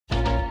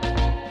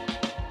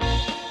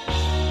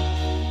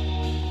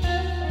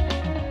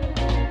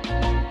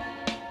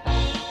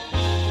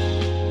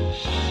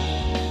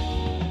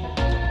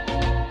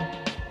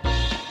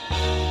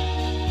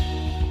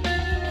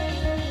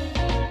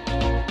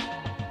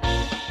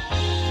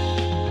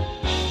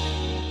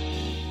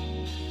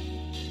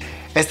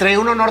Estrella,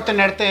 un honor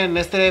tenerte en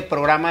este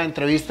programa de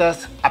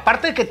entrevistas.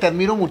 Aparte de que te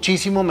admiro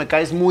muchísimo, me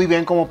caes muy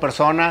bien como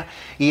persona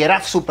y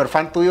era súper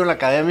fan tuyo en la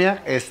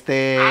academia.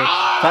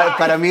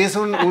 Para mí es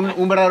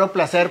un verdadero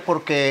placer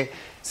porque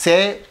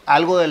sé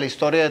algo de la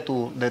historia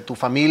de tu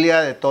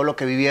familia, de todo lo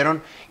que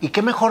vivieron. Y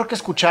qué mejor que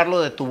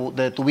escucharlo de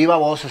tu viva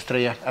voz,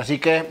 Estrella. Así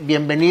que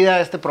bienvenida a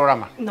este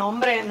programa. No,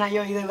 hombre,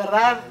 Nayo, y de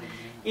verdad,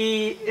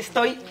 y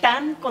estoy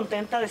tan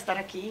contenta de estar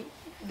aquí.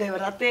 De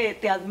verdad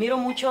te admiro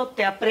mucho,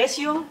 te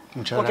aprecio.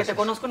 Muchas porque gracias. Te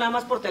conozco nada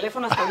más por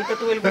teléfono, hasta ahorita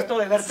tuve el gusto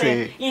de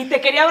verte. Sí. Y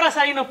te quería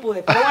abrazar y no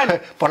pude, pero bueno.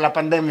 Por la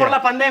pandemia. Por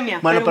la pandemia,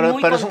 bueno, pero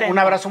muy es un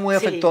contenta. abrazo muy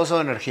Sí. afectuoso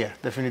de energía,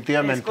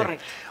 definitivamente. Es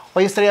correcto.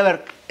 Oye, Estrella, a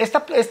ver,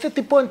 este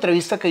tipo de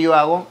entrevista que yo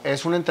hago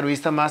es una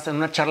entrevista más en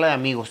una charla de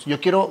amigos.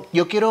 Yo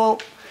quiero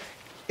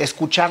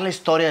escuchar la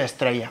historia de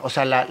Estrella, o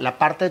sea, la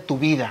parte de tu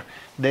vida,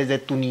 desde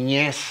tu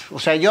niñez. O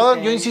sea, yo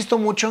insisto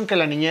mucho en que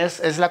la niñez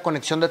es la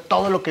conexión de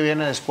todo lo que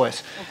viene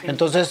después. Okay.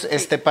 Entonces,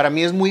 para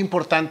mí es muy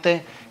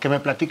importante que me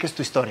platiques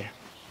tu historia.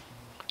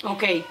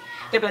 Ok,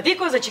 te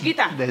platico desde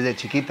chiquita. Desde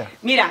chiquita.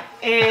 Mira,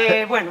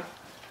 bueno,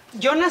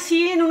 yo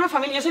nací en una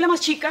familia, yo soy la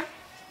más chica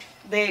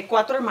de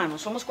 4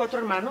 hermanos. Somos 4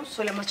 hermanos,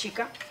 soy la más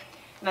chica.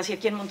 Nací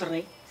aquí en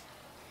Monterrey.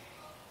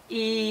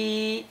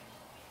 Y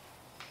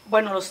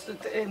bueno,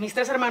 mis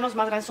 3 hermanos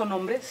más grandes son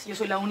hombres, yo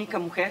soy la única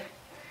mujer,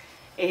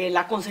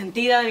 la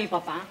consentida de mi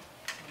papá.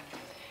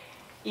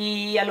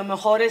 Y a lo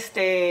mejor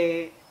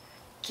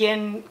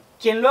quien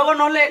luego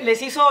no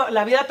les hizo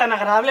la vida tan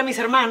agradable a mis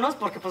hermanos,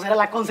 porque pues era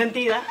la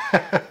consentida,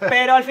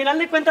 pero al final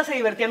de cuentas se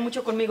divertían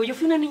mucho conmigo. Yo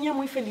fui una niña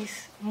muy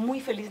feliz,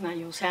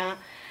 Nayo. O sea,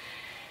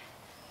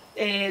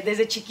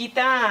 desde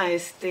chiquita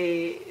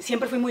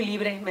siempre fui muy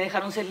libre, me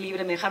dejaron ser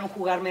libre, me dejaron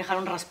jugar, me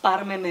dejaron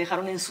rasparme, me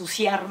dejaron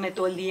ensuciarme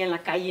todo el día en la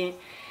calle.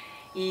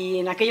 Y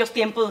en aquellos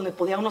tiempos donde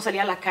podía uno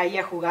salir a la calle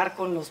a jugar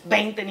con los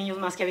 20 niños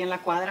más que había en la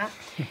cuadra,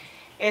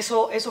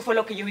 eso fue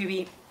lo que yo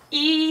viví.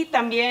 Y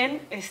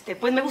también,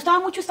 pues me gustaba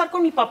mucho estar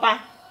con mi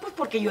papá, pues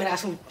porque yo era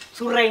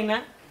su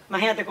reina,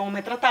 imagínate cómo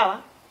me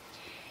trataba.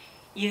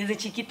 Y desde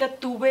chiquita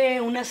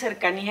tuve una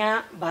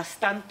cercanía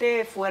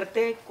bastante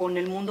fuerte con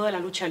el mundo de la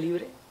lucha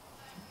libre.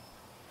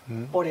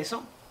 Por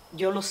eso,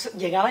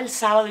 llegaba el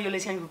sábado y yo le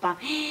decía a mi papá,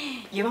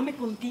 llévame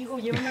contigo,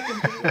 llévame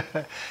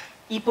contigo.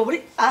 Y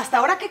pobre, hasta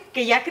ahora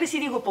que ya crecí,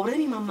 digo, pobre de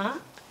mi mamá.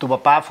 ¿Tu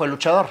papá fue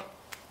luchador?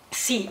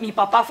 Sí, mi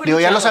papá fue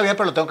luchador. Ya lo sabía,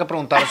 pero lo tengo que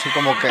preguntar así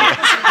como que...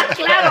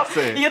 Claro, sí.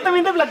 Y yo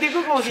también te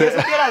platico como si ya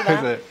supieras,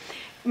 ¿verdad? Sí.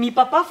 Mi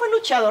papá fue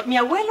luchador, mi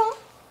abuelo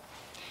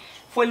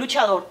fue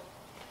luchador.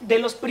 De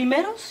los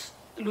primeros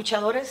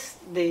luchadores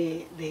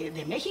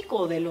de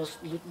México,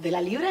 de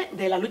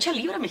la lucha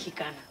libre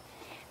mexicana.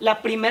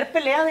 La primer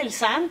pelea del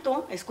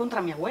Santo es contra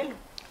mi abuelo.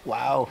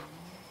 Wow.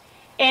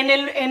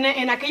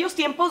 En aquellos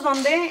tiempos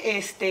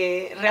donde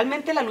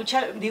realmente la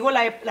lucha, digo,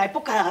 la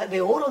época de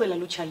oro de la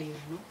lucha libre,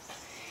 ¿no?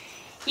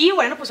 Y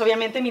bueno, pues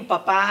obviamente mi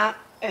papá,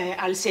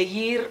 al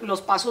seguir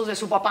los pasos de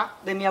su papá,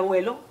 de mi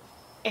abuelo,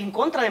 en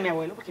contra de mi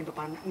abuelo, porque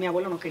mi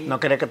abuelo no quería. No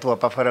quería que tu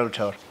papá fuera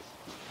luchador.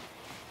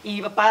 Y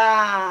mi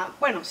papá,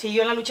 bueno,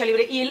 siguió en la lucha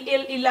libre.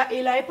 Y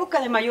la época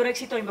de mayor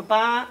éxito de mi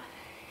papá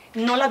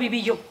no la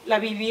viví yo, la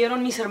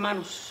vivieron mis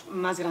hermanos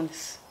más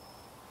grandes.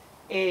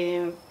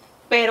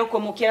 Pero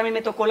como quiera a mí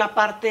me tocó la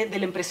parte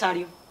del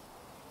empresario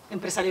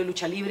de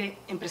lucha libre,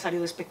 empresario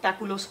de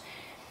espectáculos,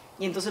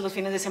 y entonces los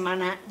fines de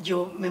semana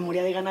yo me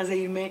moría de ganas de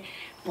irme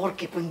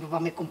porque pues mi papá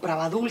me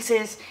compraba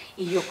dulces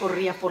y yo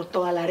corría por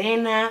toda la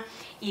arena,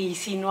 y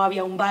si no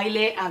había un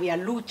baile, había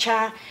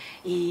lucha,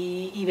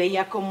 y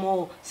veía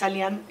cómo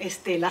salían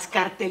las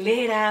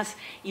carteleras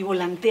y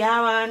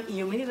volanteaban, y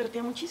yo me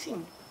divertía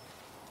muchísimo.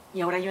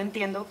 Y ahora yo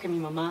entiendo que mi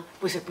mamá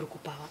pues se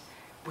preocupaba,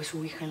 pues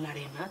su hija en la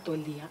arena todo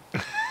el día,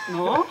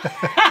 ¿no?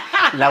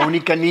 La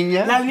única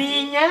niña. La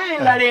niña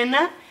en la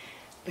arena,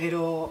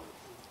 pero...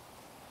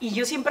 Y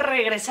yo siempre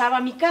regresaba a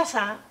mi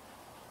casa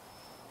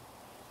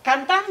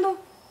cantando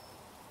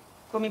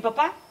con mi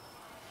papá.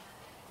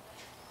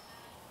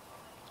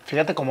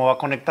 Fíjate cómo va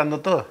conectando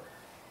todo.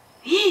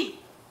 Y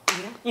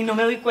no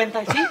me doy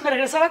cuenta. Sí, me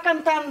regresaba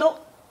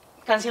cantando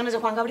canciones de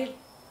Juan Gabriel.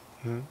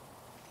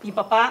 Mi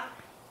papá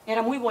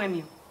era muy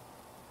bohemio.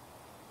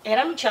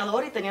 Era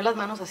luchador y tenía las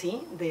manos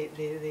así,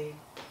 de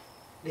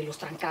los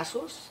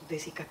trancazos, de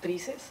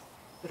cicatrices,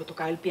 pero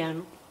tocaba el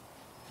piano,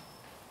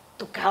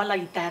 tocaba la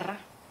guitarra.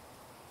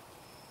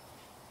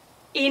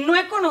 Y no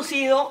he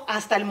conocido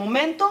hasta el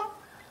momento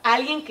a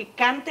alguien que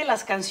cante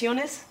las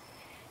canciones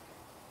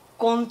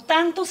con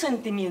tanto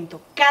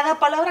sentimiento. Cada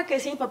palabra que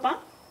decía mi papá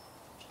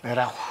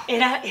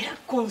era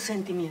con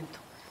sentimiento.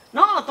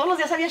 No, todos los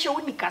días había show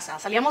en mi casa.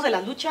 Salíamos de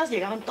las luchas,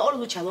 llegaban todos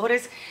los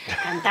luchadores,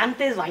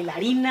 cantantes,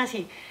 bailarinas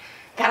y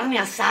carne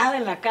asada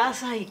en la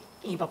casa, y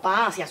mi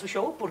papá hacía su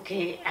show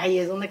porque ahí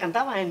es donde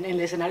cantaba, en el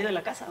escenario de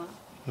la casa,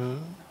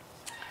 ¿no?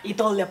 Y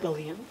todos le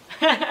aplaudían.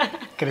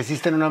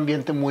 Creciste en un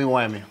ambiente muy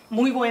bohemio.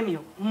 Muy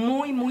bohemio,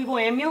 muy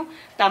bohemio.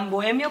 Tan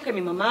bohemio que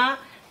mi mamá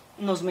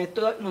nos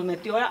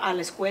metió a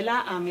la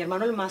escuela, a mi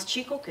hermano el más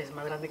chico, que es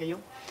más grande que yo,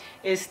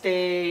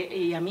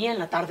 y a mí en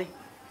la tarde.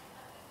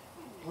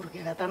 Porque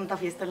era tanta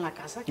fiesta en la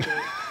casa que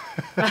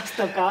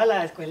Hasta tocaba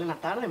la escuela en la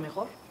tarde,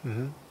 mejor.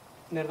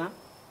 ¿Verdad?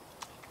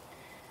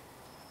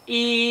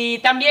 Y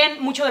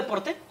también mucho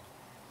deporte.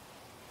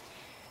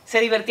 Se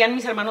divertían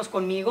mis hermanos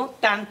conmigo,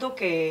 tanto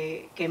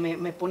que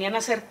me ponían a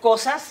hacer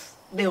cosas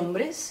de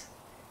hombres.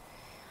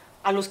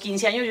 A los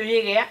 15 años yo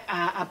llegué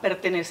a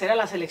pertenecer a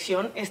la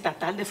selección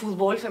estatal de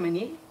fútbol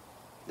femenil,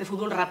 de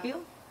fútbol rápido,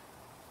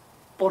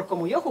 por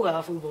como yo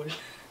jugaba fútbol.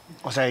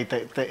 O sea,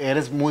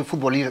 eres muy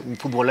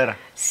futbolera.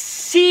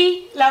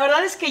 Sí, la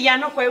verdad es que ya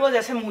no juego de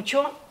hace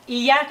mucho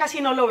y ya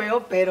casi no lo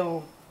veo,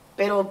 pero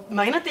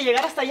imagínate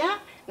llegar hasta allá,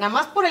 nada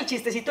más por el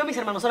chistecito de mis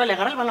hermanos. Ahora le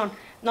agarra el balón.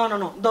 No,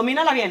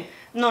 domínala bien.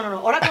 No,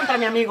 ahora contra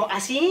mi amigo.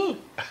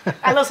 Así.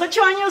 A los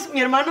 8 años,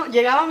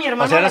 llegaba mi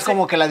hermano. O sea, eras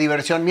como que la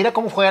diversión. Mira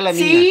cómo juega la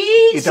niña. Sí,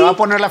 y te va a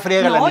poner la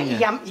friega la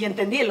niña. Y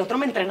entendí, el otro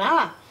me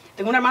entrenaba.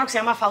 Tengo un hermano que se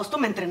llama Fausto,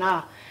 me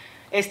entrenaba.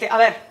 A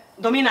ver,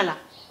 domínala.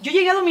 Yo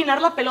llegué a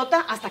dominar la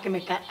pelota hasta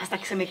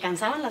que se me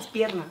cansaban las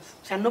piernas.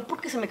 O sea, no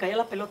porque se me caía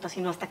la pelota,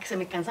 sino hasta que se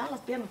me cansaban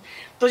las piernas.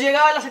 Entonces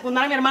llegaba a la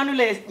secundaria mi hermano y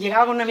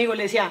llegaba con un amigo y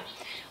le decía,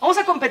 vamos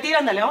a competir,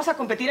 ándale, vamos a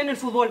competir en el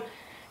fútbol.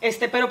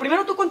 Pero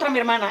primero tú contra mi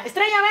hermana.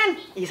 Estrella, ven.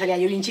 Y salía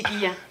yo bien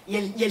chiquilla.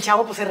 Y el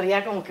chavo pues se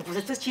reía como que, pues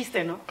esto es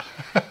chiste, ¿no?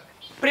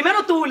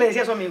 Primero tú, le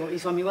decía a su amigo. Y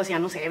su amigo hacía,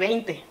 no sé,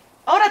 20.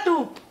 Ahora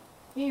tú.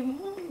 Y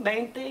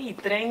 20, y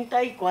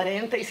 30, y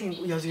 40, y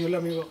 5. Y así el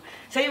amigo.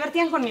 Se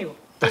divertían conmigo.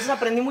 Entonces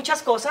aprendí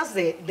muchas cosas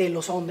de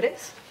los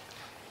hombres.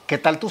 ¿Qué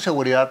tal tu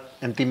seguridad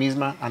en ti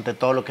misma ante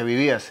todo lo que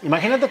vivías?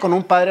 Imagínate con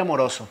un padre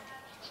amoroso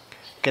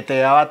que te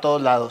llevaba a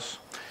todos lados.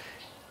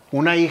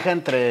 Una hija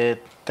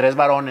entre 3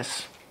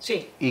 varones.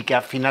 Sí. Y que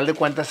a final de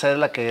cuentas eres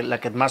la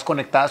que más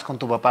conectabas con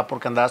tu papá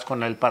porque andabas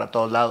con él para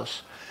todos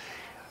lados.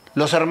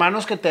 Los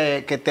hermanos que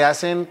te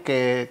hacen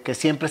que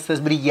siempre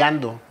estés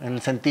brillando en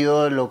el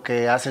sentido de lo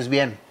que haces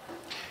bien.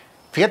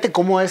 Fíjate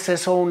cómo es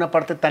eso una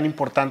parte tan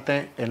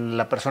importante en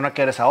la persona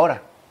que eres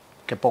ahora,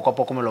 que poco a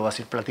poco me lo vas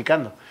a ir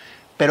platicando.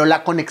 Pero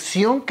la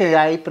conexión que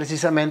hay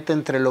precisamente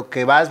entre lo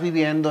que vas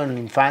viviendo en la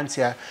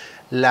infancia,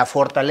 la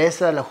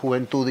fortaleza de la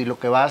juventud y lo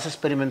que vas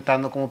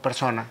experimentando como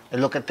persona, es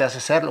lo que te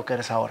hace ser lo que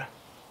eres ahora.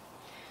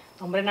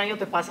 Hombre, Nayo,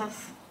 te pasas.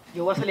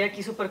 Yo voy a salir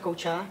aquí súper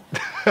coachada.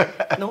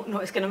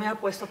 No, es que no me había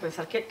puesto a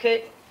pensar.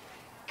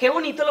 Qué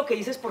bonito lo que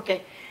dices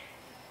porque,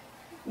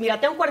 mira,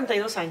 tengo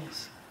 42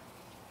 años.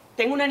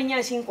 Tengo una niña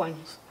de 5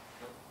 años.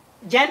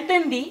 Ya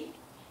entendí,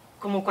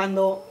 como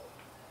cuando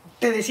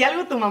te decía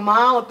algo tu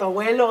mamá o tu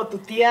abuelo o tu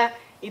tía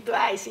y tú,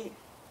 ay, sí,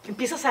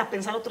 empiezas a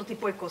pensar otro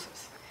tipo de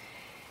cosas.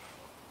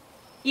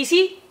 Y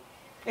sí,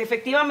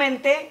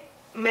 efectivamente,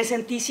 me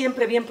sentí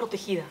siempre bien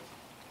protegida.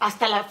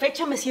 Hasta la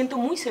fecha me siento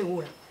muy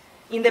segura.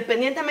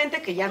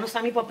 Independientemente que ya no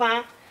está mi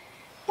papá,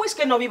 pues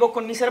que no vivo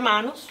con mis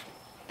hermanos,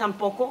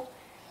 tampoco,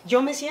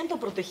 yo me siento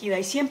protegida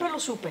y siempre lo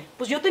supe.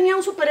 Pues yo tenía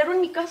un superhéroe en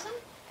mi casa,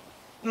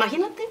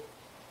 imagínate,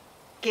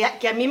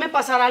 que a mí me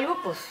pasara algo,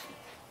 pues,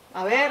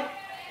 a ver,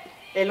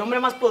 el hombre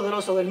más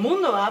poderoso del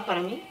mundo, ¿verdad? Para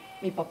mí,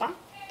 mi papá.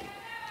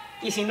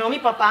 Y si no mi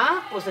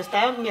papá, pues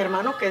está mi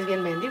hermano que es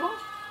bien mendigo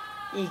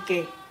y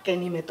que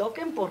ni me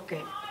toquen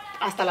porque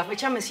hasta la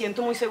fecha me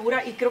siento muy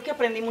segura y creo que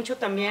aprendí mucho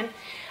también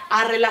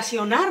a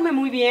relacionarme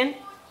muy bien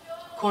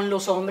con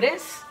los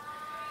hombres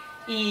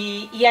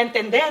y a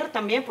entender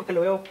también, porque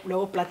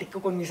luego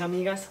platico con mis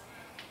amigas,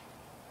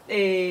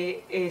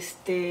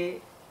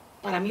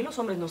 para mí los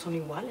hombres no son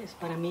iguales,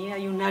 para mí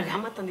hay una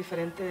gama tan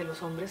diferente de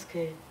los hombres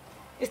que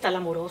está el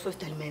amoroso,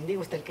 está el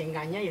mendigo, está el que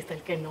engaña y está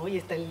el que no, y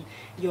está el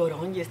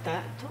llorón y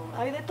está,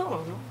 hay de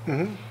todo, ¿no?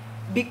 Uh-huh.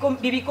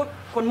 Viví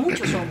con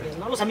muchos hombres,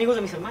 ¿no? Los amigos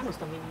de mis hermanos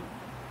también,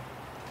 ¿no?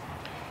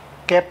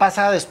 ¿Qué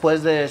pasa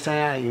después de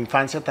esa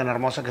infancia tan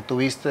hermosa que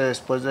tuviste,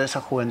 después de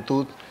esa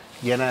juventud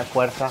llena de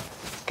fuerza?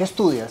 ¿Qué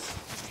estudias,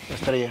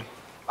 Estrella?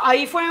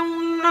 Ahí fue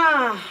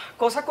una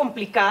cosa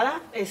complicada.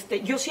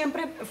 Yo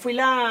siempre fui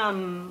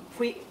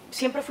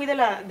de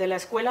la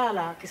escuela a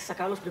la que se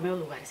sacaba los primeros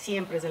lugares,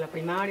 siempre, desde la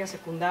primaria,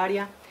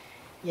 secundaria,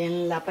 y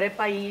en la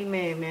prepa ahí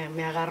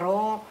me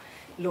agarró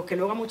lo que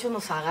luego a muchos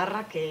nos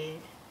agarra, que,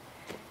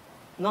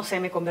 no sé,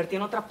 me convertí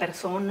en otra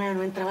persona,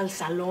 no entraba al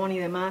salón y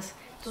demás.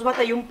 Entonces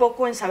batallé un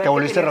poco en saber... ¿Te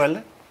volviste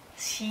rebelde?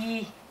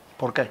 Sí.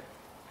 ¿Por qué?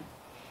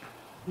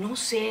 No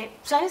sé,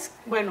 ¿sabes?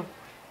 Bueno,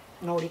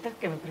 no, ahorita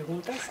que me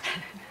preguntas,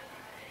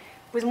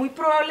 pues muy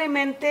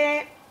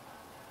probablemente,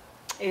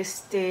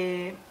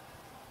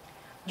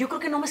 yo creo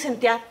que no me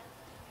sentía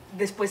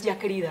después ya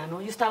querida, ¿no?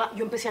 Yo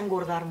empecé a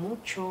engordar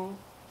mucho,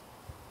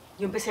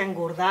 y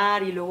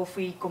luego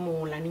fui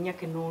como la niña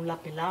que no la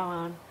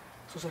pelaban,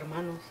 sus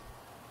hermanos.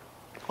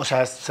 O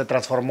sea, se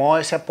transformó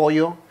ese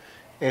apoyo,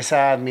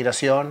 esa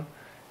admiración,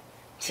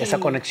 sí, esa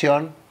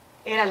conexión.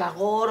 Era la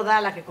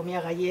gorda, la que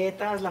comía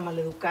galletas, la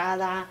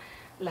maleducada,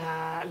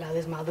 la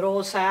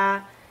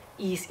desmadrosa,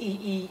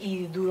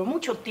 y duró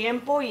mucho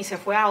tiempo y se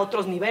fue a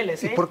otros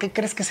niveles, ¿eh? ¿Y por qué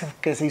crees que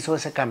se hizo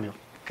ese cambio?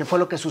 ¿Qué fue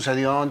lo que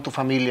sucedió en tu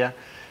familia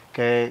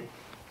que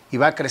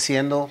iba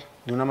creciendo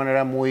de una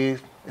manera muy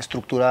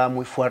estructurada,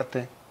 muy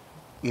fuerte,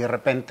 y de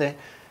repente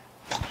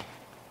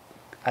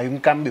hay un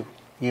cambio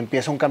y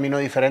empieza un camino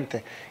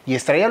diferente? Y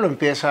Estrella lo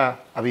empieza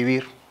a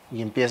vivir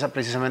y empieza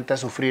precisamente a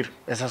sufrir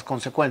esas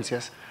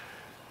consecuencias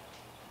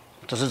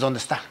Entonces, ¿dónde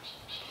está?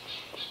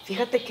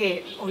 Fíjate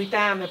que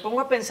ahorita me pongo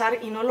a pensar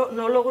y no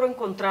logro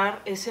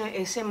encontrar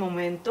ese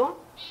momento,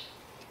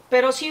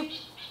 pero sí,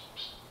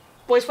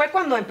 pues fue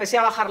cuando empecé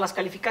a bajar las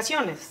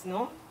calificaciones,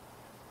 ¿no?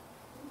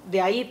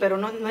 De ahí, pero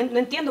no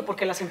entiendo por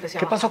qué las empecé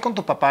a bajar. ¿Qué pasó con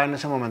tu papá en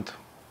ese momento?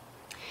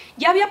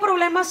 Ya había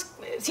problemas,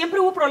 siempre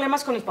hubo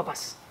problemas con mis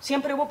papás,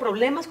 siempre hubo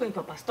problemas con mis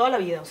papás, toda la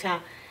vida, o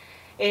sea,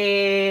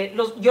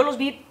 yo los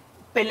vi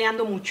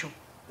peleando mucho,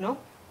 ¿no?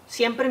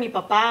 Siempre mi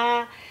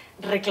papá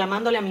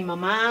reclamándole a mi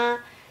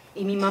mamá,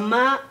 y mi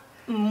mamá,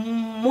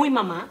 muy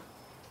mamá,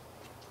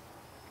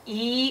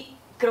 y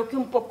creo que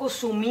un poco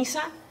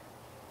sumisa.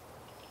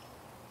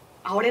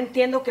 Ahora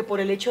entiendo que por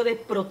el hecho de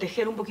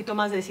proteger un poquito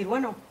más, de decir,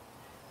 bueno,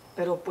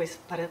 pero pues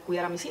para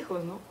cuidar a mis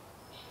hijos, ¿no?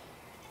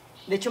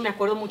 De hecho, me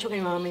acuerdo mucho que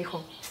mi mamá me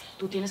dijo,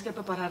 tú tienes que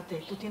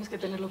prepararte, tú tienes que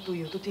tener lo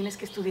tuyo, tú tienes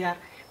que estudiar,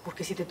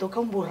 porque si te toca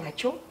un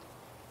borracho,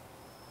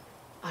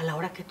 a la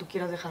hora que tú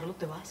quieras dejarlo,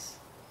 te vas.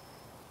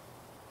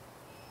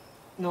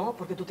 No,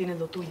 porque tú tienes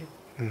lo tuyo.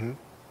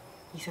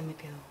 Y se me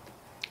quedó.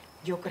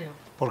 Yo creo.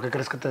 ¿Por qué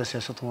crees que te decía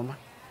eso tu mamá?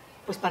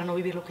 Pues para no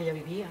vivir lo que ella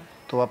vivía.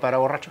 ¿Tu papá era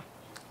borracho?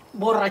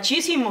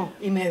 Borrachísimo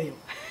y medio.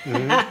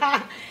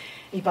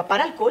 Mi papá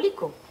era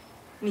alcohólico.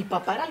 Mi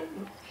papá era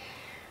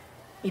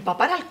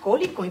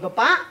alcohólico. Mi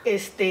papá,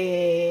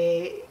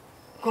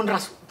 con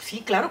razón,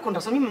 sí, claro, con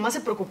razón mi mamá se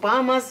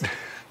preocupaba más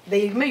de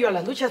irme yo a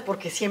las luchas,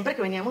 porque siempre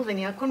que veníamos,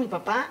 venía con mi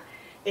papá,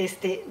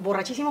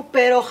 borrachísimo,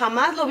 pero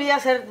jamás lo vi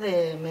hacer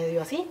de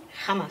medio así,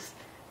 jamás.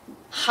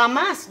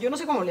 Jamás, yo no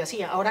sé cómo le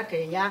hacía, ahora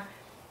que ya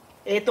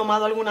he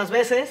tomado algunas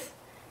veces,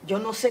 yo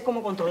no sé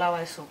cómo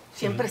controlaba eso,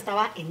 siempre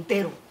estaba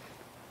entero.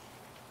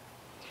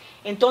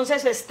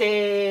 Entonces,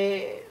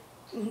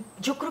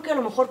 yo creo que a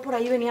lo mejor por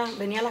ahí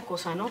venía la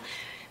cosa, ¿no?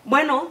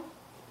 Bueno,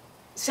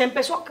 se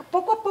empezó,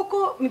 poco a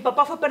poco mi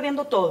papá fue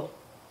perdiendo todo,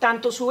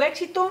 tanto su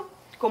éxito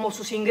como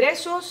sus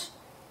ingresos,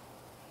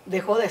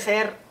 dejó de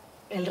ser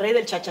el rey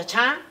del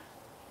cha-cha-cha,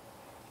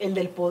 el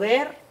del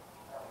poder,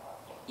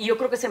 y yo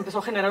creo que se empezó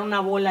a generar una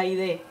bola ahí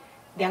de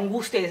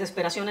angustia y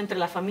desesperación entre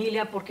la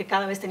familia, porque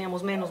cada vez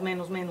teníamos menos.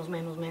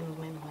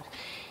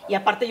 Y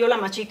aparte yo la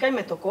más chica y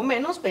me tocó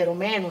menos, pero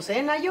menos,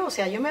 Nayo? O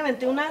sea, yo me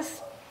aventé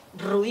unas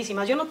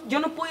rudísimas. Yo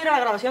no pude ir a la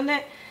grabación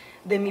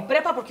de mi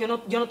prepa porque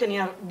yo no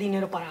tenía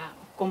dinero para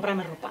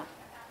comprarme ropa.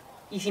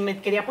 Y si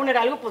me quería poner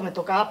algo, pues me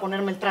tocaba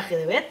ponerme el traje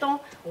de Beto,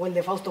 o el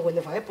de Fausto, o el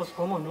de Fabe, pues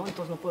cómo, ¿no?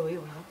 Entonces no puedo ir,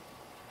 ¿verdad?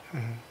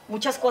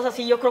 Muchas cosas,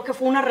 y yo creo que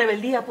fue una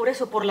rebeldía por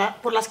eso, por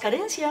las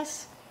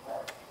carencias.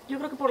 Yo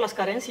creo que por las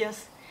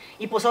carencias.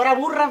 Y pues ahora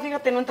burra,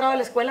 fíjate, no entraba a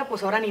la escuela,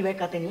 pues ahora ni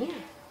beca tenía.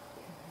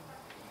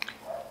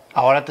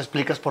 Ahora te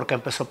explicas por qué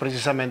empezó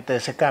precisamente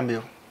ese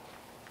cambio,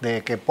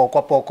 de que poco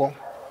a poco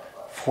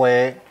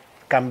fue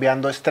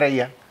cambiando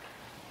Estrella,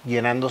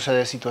 llenándose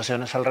de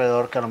situaciones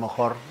alrededor que a lo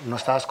mejor no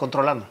estabas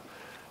controlando.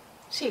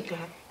 Sí,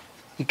 claro.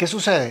 ¿Y qué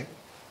sucede?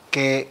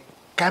 Que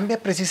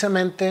cambia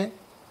precisamente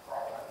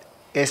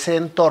ese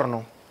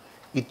entorno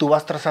y tú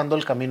vas trazando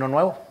el camino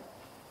nuevo,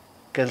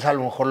 que es a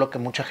lo mejor lo que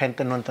mucha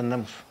gente no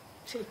entendemos.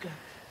 Sí, claro.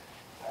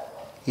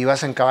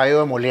 Ibas en caballo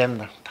de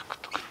molienda,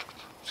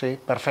 ¿sí?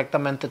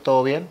 Perfectamente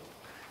todo bien,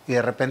 y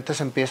de repente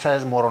se empieza a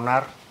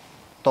desmoronar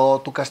todo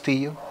tu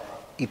castillo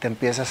y te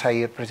empiezas a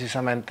ir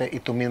precisamente y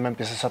tú misma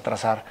empiezas a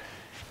trazar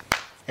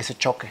ese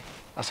choque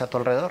hacia tu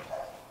alrededor.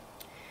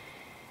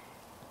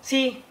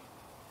 Sí,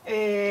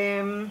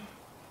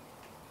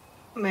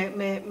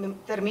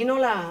 termino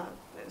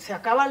se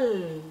acaba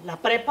la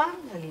prepa,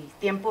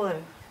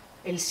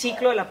 el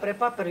ciclo de la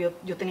prepa, pero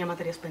yo tenía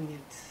materias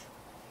pendientes.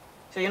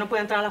 O sea, yo no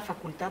podía entrar a la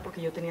facultad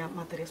porque yo tenía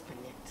materias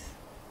pendientes.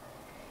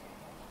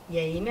 Y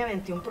ahí me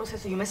aventé un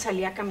proceso, yo me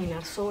salía a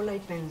caminar sola y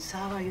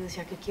pensaba, yo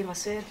decía, ¿qué quiero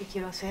hacer? ¿Qué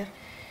quiero hacer?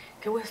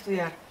 ¿Qué voy a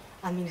estudiar?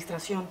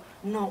 Administración.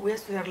 No, voy a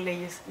estudiar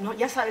leyes. No,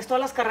 ya sabes,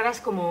 todas las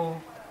carreras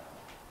como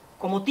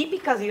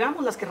típicas,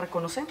 digamos, las que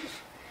reconocemos.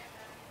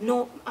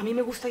 No, a mí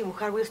me gusta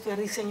dibujar, voy a estudiar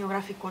diseño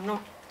gráfico, no.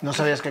 ¿No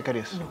sabías qué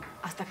querías? No,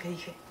 hasta que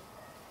dije,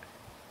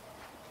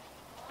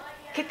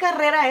 ¿qué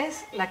carrera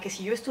es la que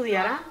si yo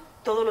estudiara,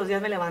 todos los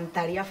días me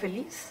levantaría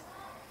feliz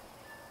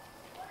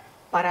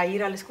para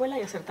ir a la escuela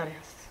y hacer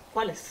tareas?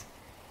 ¿Cuál es?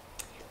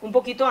 Un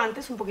poquito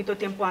de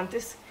tiempo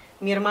antes,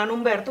 mi hermano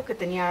Humberto, que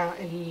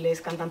él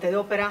es cantante de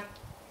ópera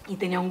y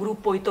tenía un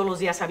grupo y todos los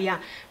días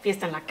había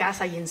fiesta en la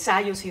casa y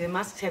ensayos y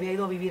demás, se había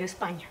ido a vivir a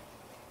España.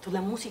 Entonces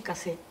la música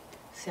se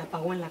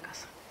apagó en la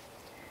casa.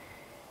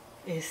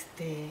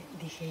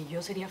 Dije,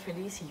 yo sería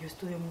feliz si yo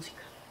estudio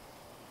música.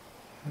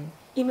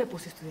 Y me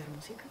puse a estudiar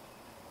música.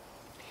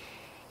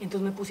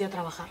 Entonces me puse a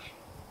trabajar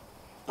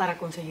para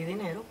conseguir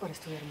dinero para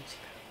estudiar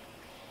música.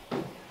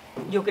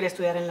 Yo quería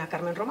estudiar en la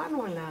Carmen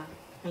Romano, en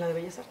la de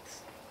Bellas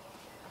Artes.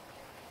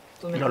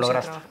 Entonces ¿Lo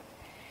lograste?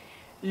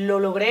 Lo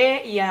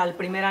logré y al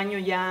primer año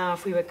ya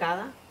fui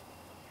becada.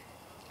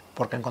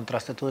 Porque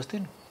encontraste tu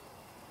destino.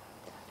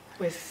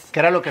 Pues, ¿Qué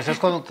era lo que hacías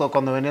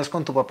cuando venías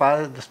con tu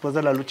papá después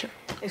de la lucha?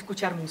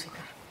 escuchar música.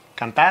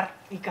 ¿Cantar?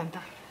 Y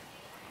cantar.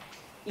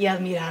 Y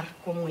admirar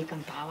cómo él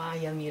cantaba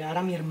y admirar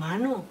a mi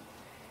hermano.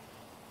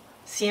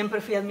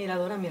 Siempre fui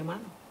admiradora a mi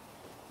hermano.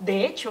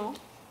 De hecho,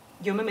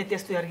 yo me metí a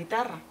estudiar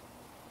guitarra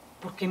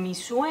Porque mi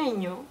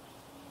sueño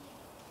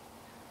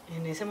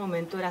en ese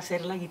momento era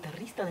ser la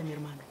guitarrista de mi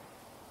hermano.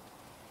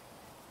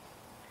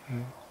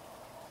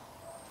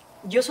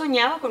 Yo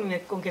soñaba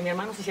con que mi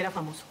hermano se hiciera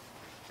famoso.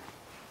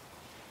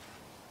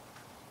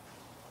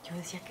 Yo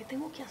decía, ¿qué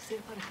tengo que hacer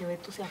para que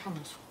Beto sea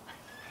famoso?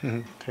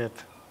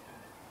 Fíjate.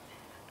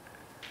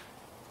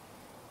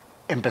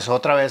 Empezó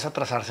otra vez a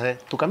trazarse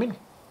tu camino.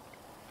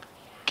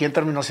 ¿Quién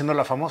terminó siendo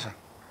la famosa?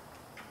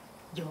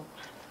 Yo.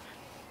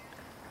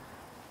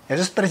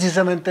 Eso es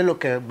precisamente lo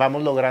que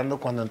vamos logrando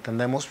cuando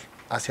entendemos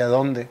hacia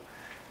dónde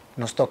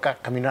nos toca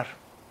caminar.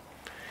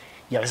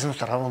 Y a veces nos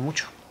tardamos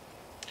mucho.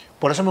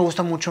 Por eso me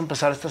gusta mucho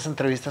empezar estas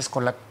entrevistas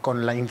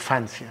con la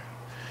infancia.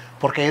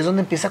 Porque ahí es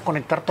donde empieza a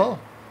conectar todo.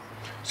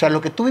 O sea,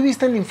 lo que tú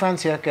viviste en la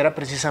infancia, que era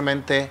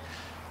precisamente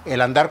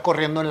el andar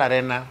corriendo en la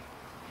arena,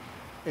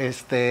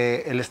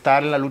 el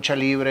estar en la lucha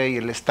libre y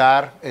el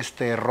estar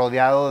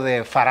rodeado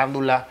de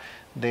farándula,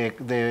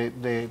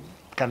 de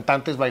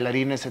cantantes,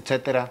 bailarines,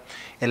 etcétera,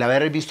 el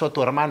haber visto a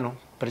tu hermano,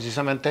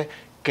 precisamente,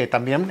 que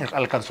también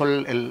alcanzó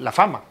la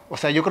fama. O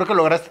sea, yo creo que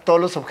lograste todos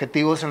los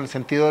objetivos en el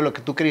sentido de lo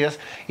que tú querías,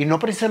 y no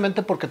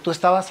precisamente porque tú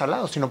estabas al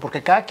lado, sino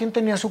porque cada quien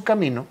tenía su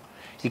camino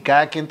y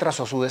cada quien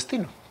trazó su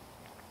destino.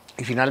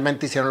 Y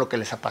finalmente hicieron lo que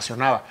les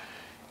apasionaba.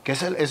 Que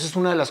esa es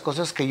una de las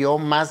cosas que yo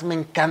más me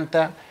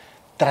encanta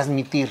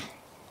transmitir.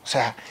 O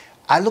sea,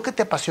 haz lo que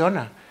te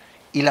apasiona.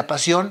 Y la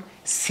pasión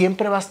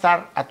siempre va a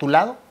estar a tu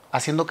lado,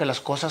 haciendo que las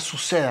cosas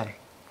sucedan.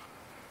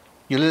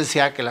 Yo les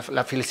decía que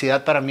la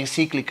felicidad para mí es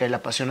cíclica y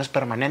la pasión es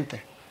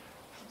permanente.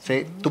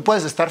 ¿Sí? Tú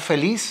puedes estar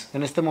feliz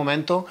en este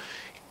momento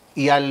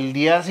y al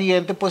día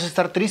siguiente puedes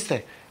estar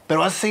triste,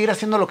 pero vas a seguir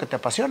haciendo lo que te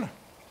apasiona.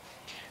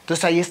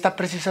 Entonces ahí está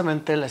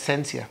precisamente la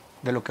esencia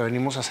de lo que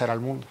venimos a hacer al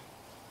mundo.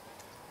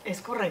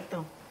 Es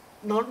correcto.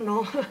 No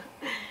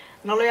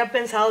lo había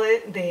pensado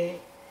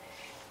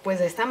pues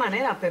de esta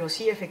manera, pero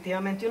sí,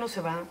 efectivamente uno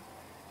se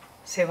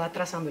va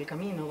trazando el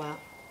camino,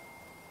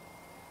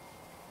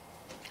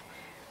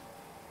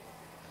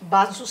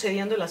 van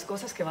sucediendo las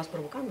cosas que vas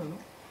provocando, ¿no?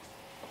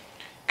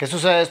 ¿Qué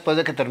sucede después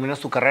de que terminas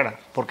tu carrera?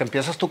 Porque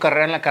empiezas tu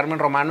carrera en la Carmen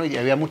Romano y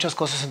había muchas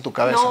cosas en tu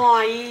cabeza. No,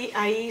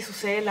 ahí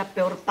sucede la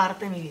peor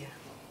parte de mi vida.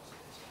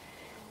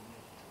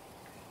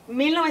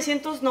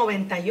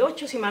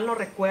 1998, si mal no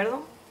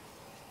recuerdo,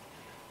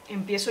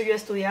 empiezo yo a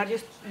estudiar. Yo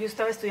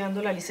estaba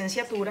estudiando la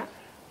licenciatura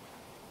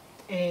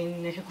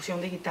en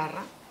ejecución de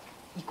guitarra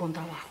y con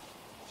trabajo.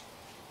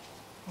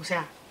 O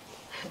sea,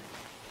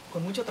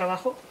 con mucho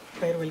trabajo,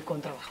 pero el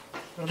contrabajo.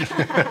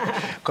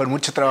 Con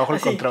mucho trabajo, el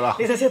sí,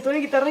 contrabajo. Licenciatura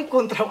en guitarra y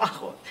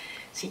contrabajo.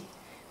 Sí,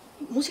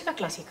 música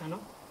clásica, ¿no?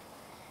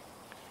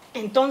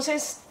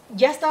 Entonces,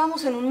 ya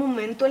estábamos en un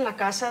momento en la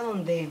casa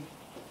donde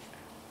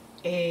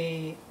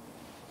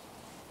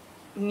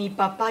mi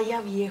papá ya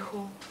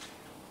viejo,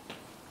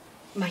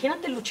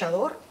 imagínate el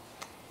luchador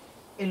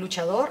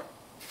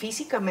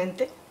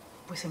físicamente,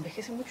 pues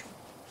envejece mucho.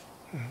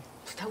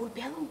 Está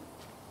golpeado.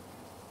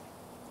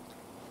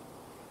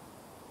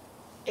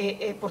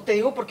 Te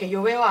digo porque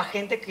yo veo a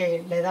gente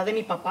que la edad de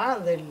mi papá,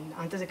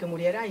 antes de que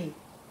muriera, y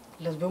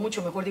los veo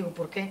mucho mejor. Digo,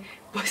 ¿por qué?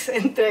 Pues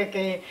entre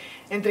que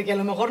a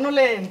lo mejor no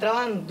le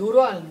entraban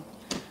duro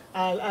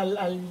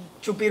al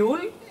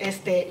chupirul,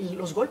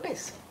 los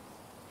golpes.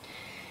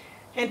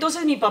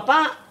 Entonces mi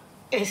papá,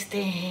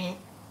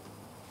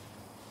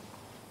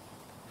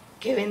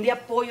 que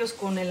vendía pollos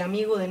con el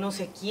amigo de no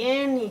sé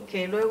quién y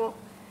que luego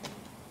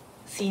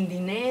sin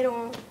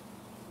dinero,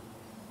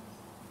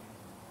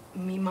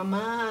 mi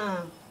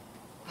mamá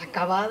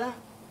acabada,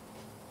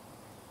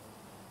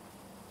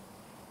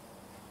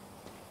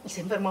 y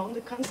se enfermaron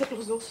de cáncer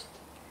los dos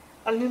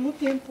al mismo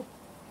tiempo,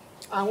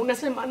 a una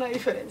semana de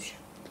diferencia.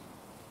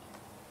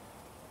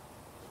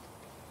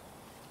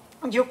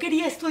 Yo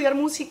quería estudiar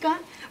música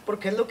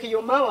porque es lo que yo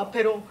amaba,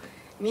 pero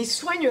mi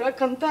sueño era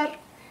cantar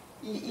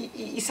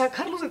y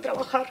sacarlos de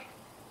trabajar,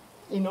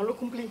 y no lo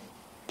cumplí.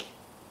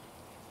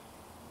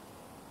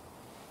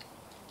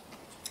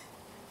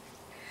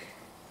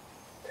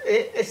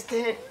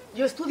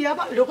 Yo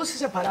estudiaba, luego se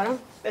separaron.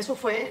 Eso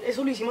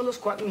lo hicimos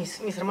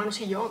mis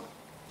hermanos y yo.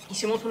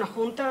 Hicimos una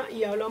junta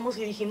y hablamos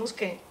y dijimos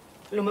que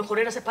lo mejor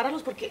era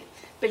separarlos porque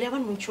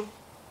peleaban mucho.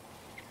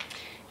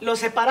 Los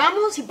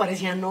separamos y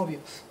parecían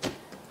novios.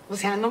 O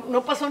sea,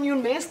 no pasó ni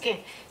un mes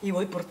y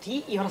voy por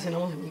ti, y ahora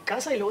cenamos en mi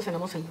casa y luego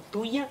cenamos en la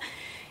tuya.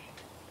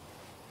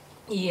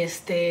 Y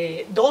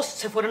dos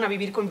se fueron a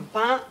vivir con mi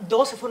papá,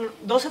 dos se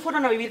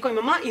fueron a vivir con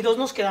mi mamá y dos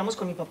nos quedamos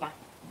con mi papá.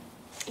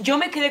 Yo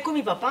me quedé con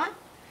mi papá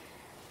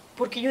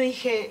porque yo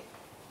dije,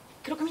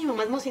 creo que mi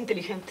mamá es más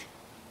inteligente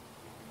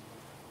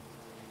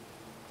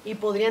y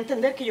podría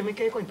entender que yo me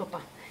quede con mi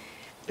papá.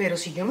 Pero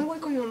si yo me voy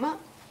con mi mamá,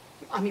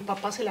 a mi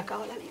papá se le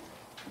acaba la vida.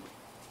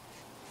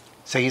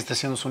 ¿Seguiste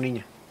siendo su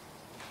niña?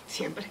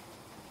 Siempre.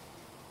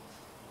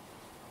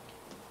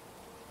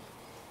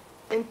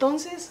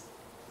 Entonces,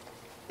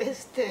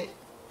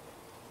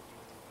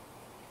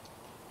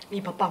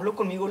 mi papá habló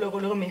conmigo, luego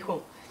me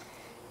dijo,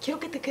 quiero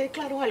que te quede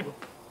claro algo,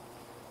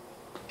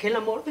 que el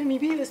amor de mi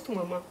vida es tu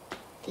mamá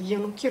y yo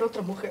no quiero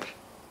otra mujer.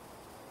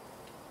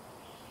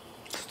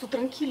 Entonces tú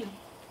tranquila.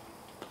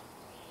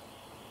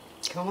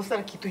 que vamos a estar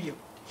aquí tú y yo.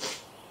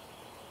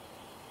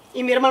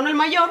 Y mi hermano el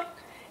mayor,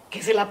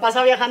 que se la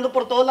pasa viajando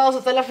por todos lados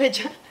hasta la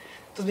fecha,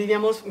 entonces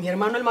vivíamos mi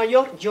hermano el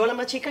mayor, yo la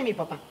más chica y mi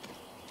papá.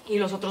 Y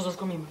los otros dos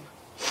con mi mamá.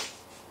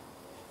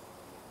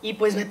 Y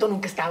pues Beto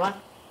nunca estaba.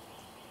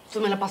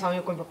 Entonces me la pasaba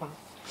yo con mi papá.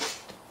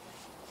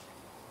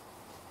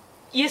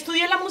 Y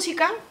estudié la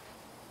música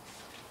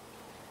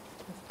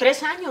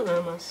 3 años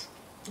nada más.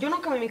 Yo no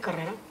acabé mi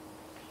carrera.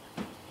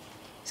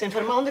 Se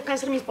enfermaron de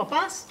cáncer mis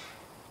papás.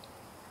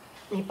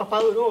 Mi papá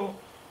duró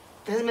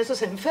 3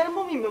 meses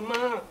enfermo, mi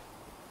mamá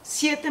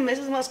 7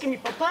 meses más que mi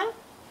papá.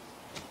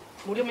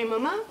 Murió mi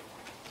mamá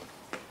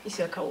y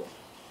se acabó.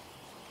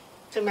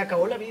 Se me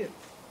acabó la vida.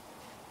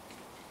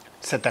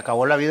 ¿Se te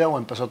acabó la vida o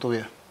empezó tu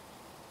vida?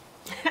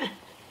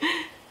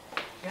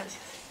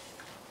 Gracias.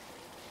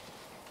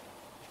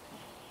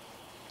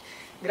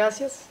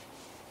 Gracias.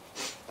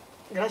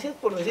 Gracias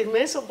por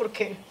decirme eso,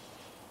 porque,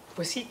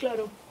 pues sí,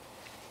 claro,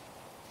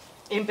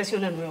 empecé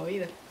una nueva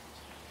vida.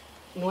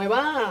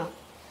 Nueva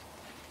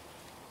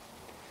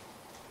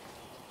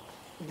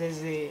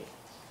desde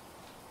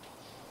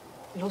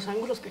los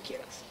ángulos que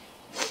quieras.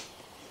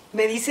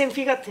 Me dicen,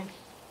 fíjate,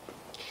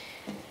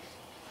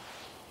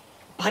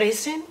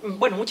 parecen,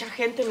 bueno, mucha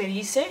gente me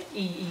dice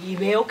y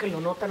veo que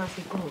lo notan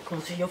así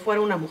como si yo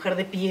fuera una mujer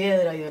de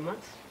piedra y demás.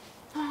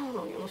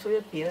 No, yo no soy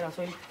de piedra,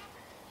 soy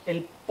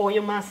el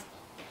pollo más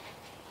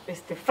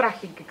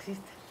frágil que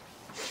existe.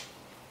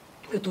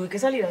 Yo tuve que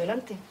salir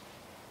adelante.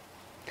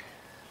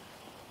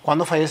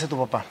 ¿Cuándo fallece tu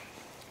papá?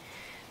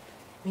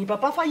 Mi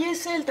papá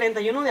fallece el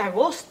 31 de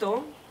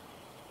agosto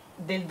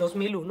del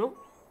 2001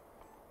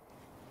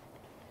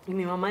 y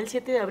mi mamá el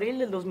 7 de abril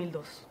del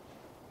 2002.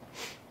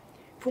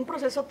 Fue un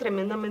proceso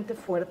tremendamente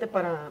fuerte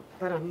para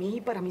mí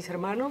y para mis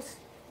hermanos.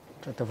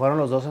 Se te fueron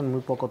los dos en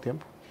muy poco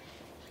tiempo.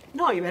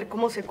 No, y ver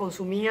cómo se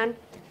consumían.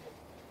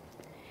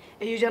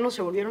 Ellos ya no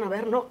se volvieron a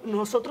ver. No,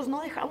 nosotros no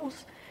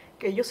dejamos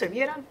que ellos se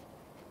vieran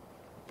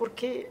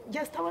porque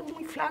ya estaban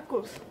muy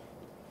flacos.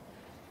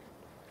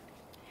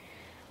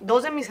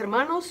 2 de mis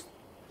hermanos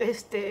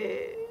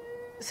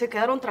se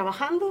quedaron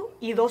trabajando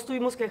y 2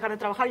 tuvimos que dejar de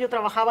trabajar. Yo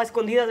trabajaba a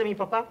escondidas de mi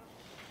papá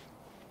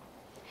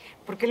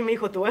porque él me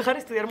dijo, te voy a dejar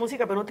estudiar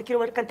música, pero no te quiero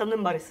ver cantando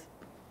en bares.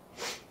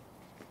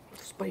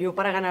 Entonces, pues yo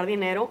para ganar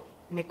dinero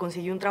me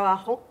conseguí un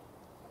trabajo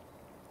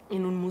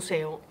en un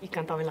museo y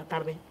cantaba en la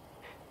tarde.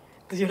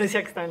 Entonces yo le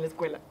decía que estaba en la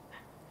escuela.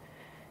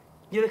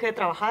 Yo dejé de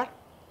trabajar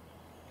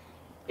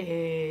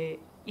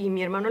y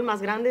mi hermano el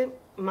más grande,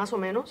 más o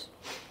menos,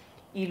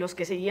 y los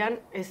que seguían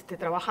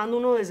trabajando,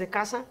 uno desde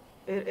casa,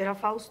 era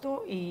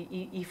Fausto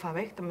y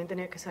Fabek también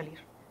tenía que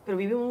salir. Pero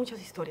vivimos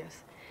muchas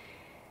historias.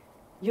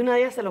 Y una de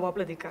ellas te la voy a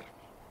platicar.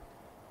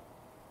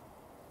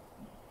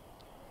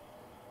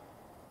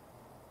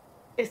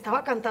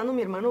 Estaba cantando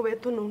mi hermano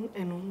Beto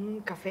en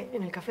un café,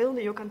 en el café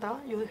donde yo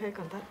cantaba, yo dejé de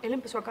cantar. Él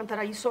empezó a cantar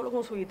ahí solo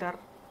con su guitarra.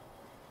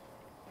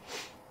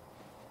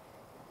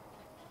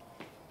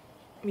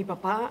 Mi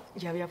papá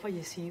ya había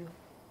fallecido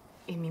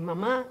y mi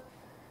mamá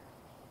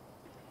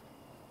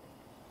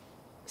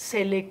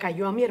se le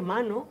cayó a mi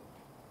hermano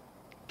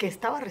que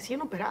estaba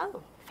recién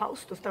operado.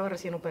 Fausto estaba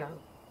recién operado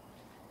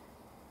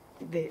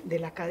de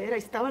la cadera y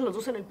estaban los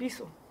dos en el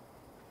piso.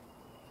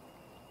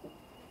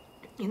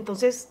 Y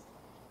entonces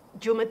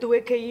yo me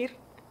tuve que ir,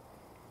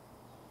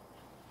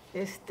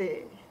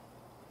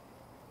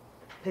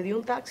 pedí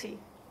un taxi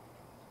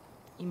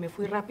y me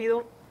fui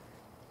rápido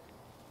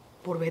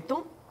por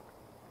Beto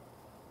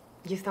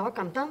y estaba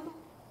cantando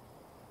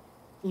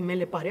y me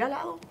le paré al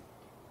lado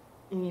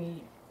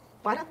y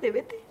párate,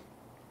 vete.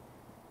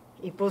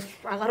 Y pues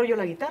agarro yo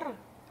la guitarra.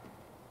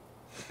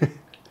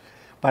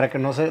 Para que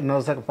no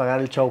se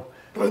apagara el show.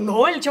 Pues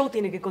no, el show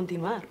tiene que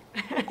continuar.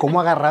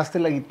 ¿Cómo agarraste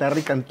la guitarra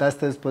y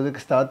cantaste después de que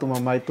estaba tu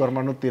mamá y tu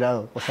hermano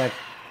tirado? O sea,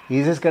 y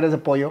dices que eres de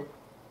pollo.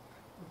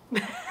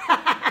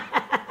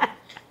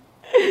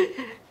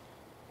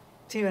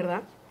 Sí,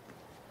 ¿verdad?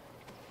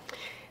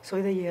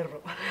 Soy de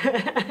hierro.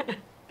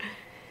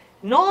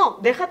 No,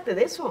 déjate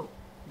de eso.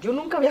 Yo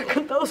nunca había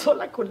cantado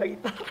sola con la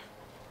guitarra.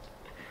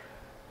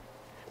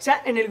 O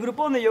sea, en el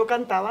grupo donde yo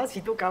cantaba,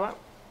 sí tocaba,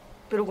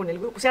 pero con el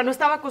grupo. O sea, no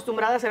estaba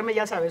acostumbrada a hacerme,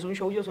 ya sabes, un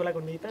show yo sola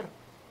con mi guitarra.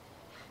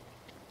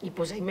 Y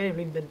pues ahí me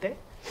lo inventé.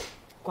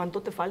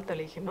 ¿Cuánto te falta?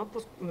 Le dije, no,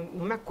 pues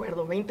no me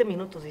acuerdo, 20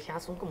 minutos. Dije,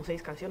 son como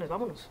 6 canciones,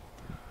 vámonos.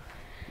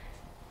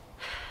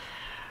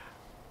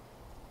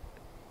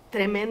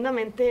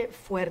 Tremendamente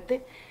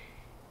fuerte,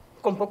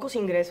 con pocos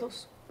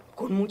ingresos,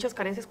 con muchas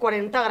carencias,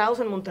 40 grados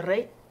en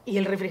Monterrey y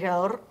el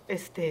refrigerador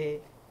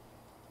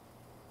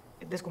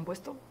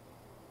descompuesto.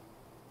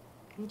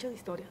 Muchas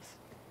historias.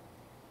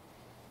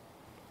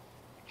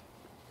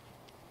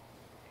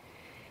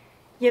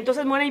 Y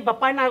entonces muere mi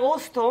papá en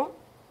agosto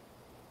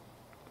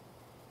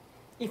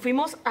y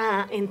fuimos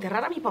a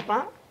enterrar a mi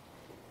papá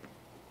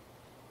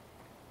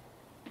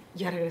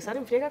y a regresar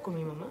en friega con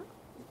mi mamá,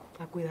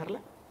 a cuidarla,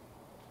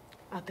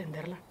 a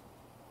atenderla.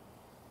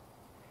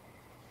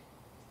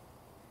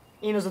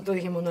 Y nosotros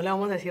dijimos, no le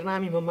vamos a decir nada a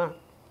mi mamá.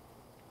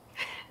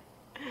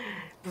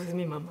 Pues es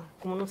mi mamá,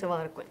 ¿cómo no se va a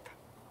dar cuenta?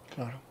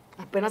 Claro.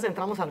 Apenas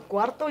entramos al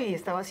cuarto y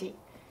estaba así,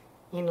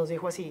 Y nos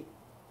dijo así,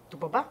 ¿tu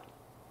papá?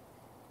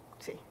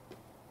 Sí.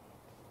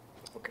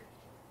 Ok.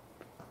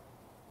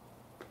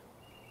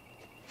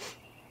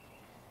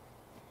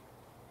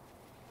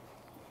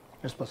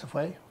 Después se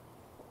fue ella.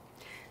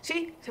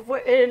 Sí, se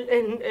fue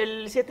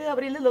el 7 de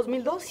abril del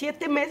 2002,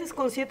 7 meses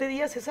con 7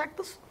 días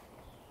exactos.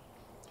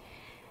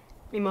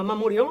 Mi mamá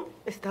murió,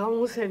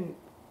 estábamos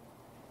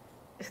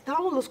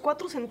los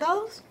 4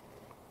 sentados,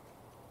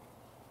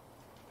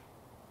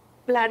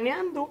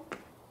 planeando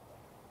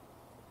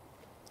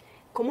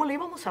cómo le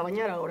íbamos a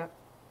bañar ahora,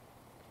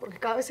 porque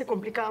cada vez se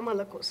complicaba más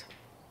la cosa.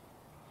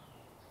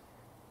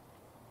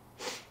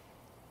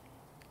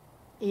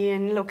 Y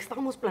en lo que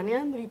estábamos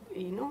planeando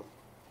y no,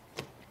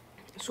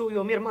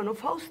 subió mi hermano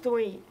Fausto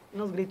y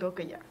nos gritó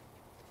que ya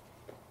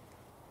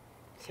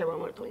se había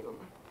muerto mi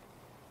mamá.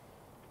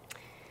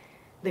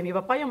 De mi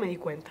papá yo me di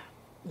cuenta,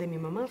 de mi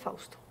mamá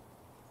Fausto.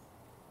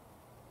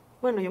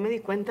 Bueno, yo me di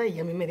cuenta y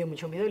a mí me dio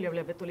mucho miedo y le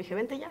hablé a Beto, le dije,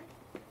 vente ya.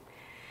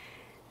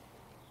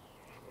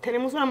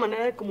 Tenemos una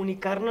manera de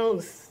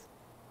comunicarnos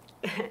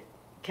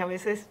que a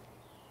veces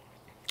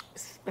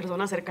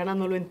personas cercanas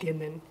no lo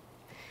entienden.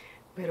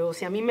 Pero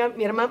si a mí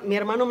mi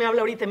hermano me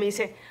habla ahorita y me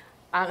dice,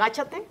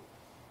 agáchate,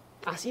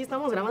 así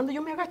estamos grabando,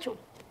 yo me agacho.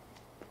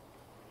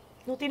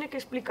 No tiene que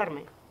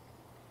explicarme.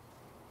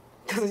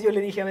 Entonces yo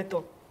le dije a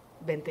Beto,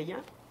 vente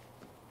ya.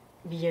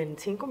 Y en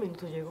 5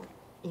 minutos llegó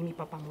y mi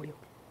papá murió.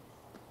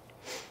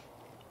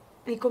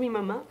 Y con mi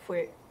mamá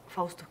fue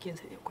Fausto quien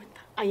se dio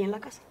cuenta, ahí en la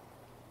casa.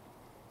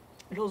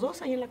 Los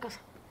dos ahí en la casa.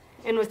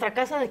 En nuestra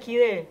casa de aquí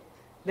de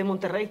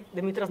Monterrey,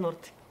 de Mitras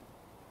Norte.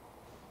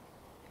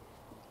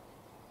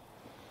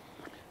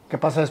 ¿Qué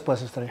pasa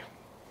después, Estrella?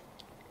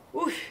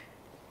 Uy,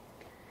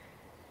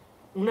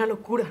 una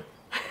locura.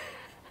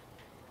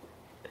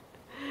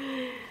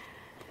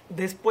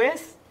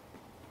 Después,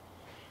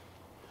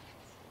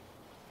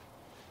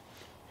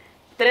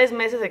 3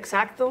 meses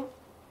exacto,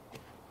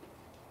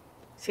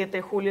 7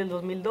 de julio del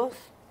 2002,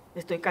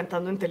 estoy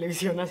cantando en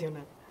Televisión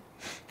Nacional,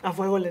 a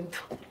fuego lento,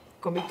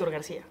 con Víctor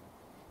García.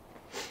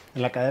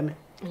 ¿En la academia?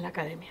 En la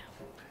academia.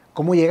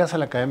 ¿Cómo llegas a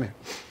la academia?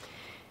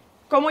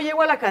 ¿Cómo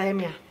llego a la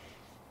academia?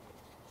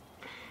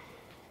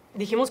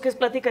 Dijimos que es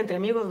plática entre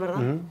amigos,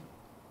 ¿verdad?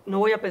 No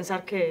voy a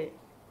pensar que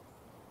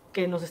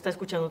nos está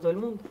escuchando todo el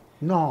mundo.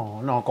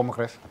 No, ¿cómo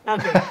crees?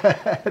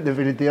 Okay.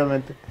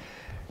 Definitivamente.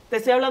 Te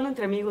estoy hablando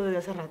entre amigos desde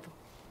hace rato.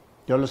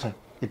 Yo lo sé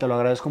y te lo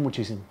agradezco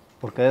muchísimo,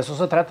 porque de eso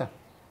se trata.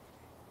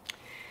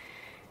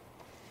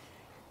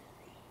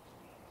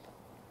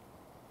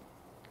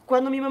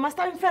 Cuando mi mamá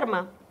estaba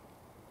enferma,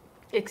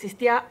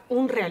 existía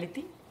un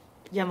reality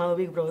llamado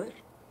Big Brother.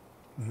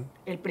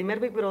 El primer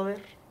Big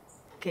Brother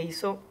que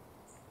hizo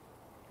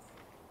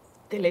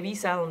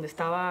Televisa, donde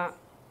estaba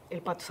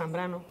el Pato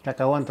Zambrano. Te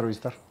acabo de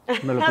entrevistar,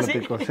 me lo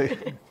platico, ¿sí?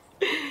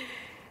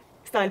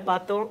 Estaba el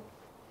Pato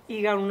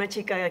y una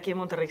chica de aquí en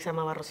Monterrey que se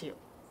llamaba Rocío.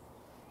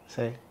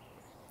 Sí.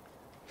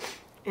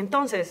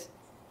 Entonces,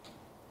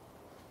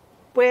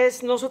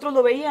 pues nosotros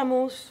lo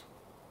veíamos.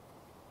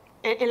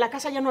 En la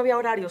casa ya no había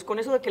horarios, con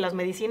eso de que las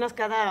medicinas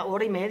cada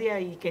hora y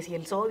media y que si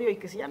el sodio y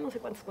que si ya no sé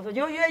cuántas cosas.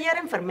 Yo ya era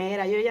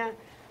enfermera,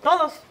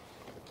 todos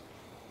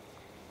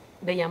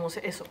veíamos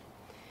eso.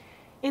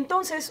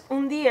 Entonces,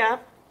 un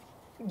día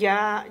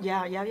ya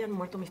habían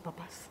muerto mis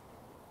papás.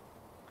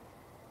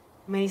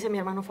 Me dice mi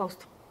hermano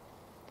Fausto,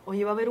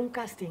 oye, va a haber un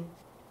casting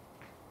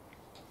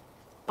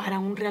para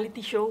un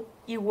reality show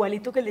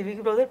igualito que el de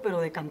Big Brother, pero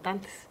de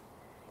cantantes.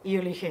 Y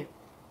yo le dije,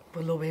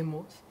 pues lo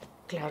vemos,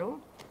 claro.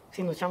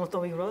 Si nos echamos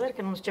todo Big Brother,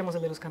 que no nos echemos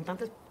el de los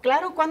cantantes.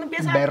 Claro, ¿cuándo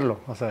empieza? Verlo,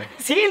 o sea.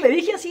 Sí, le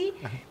dije así,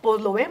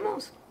 pues lo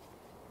vemos.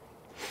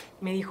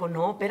 Me dijo,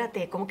 no,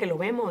 espérate, ¿cómo que lo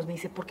vemos? Me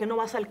dice, ¿por qué no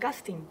vas al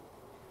casting?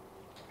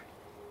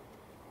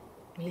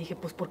 Le dije,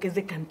 pues porque es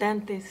de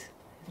cantantes.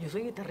 Yo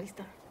soy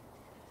guitarrista.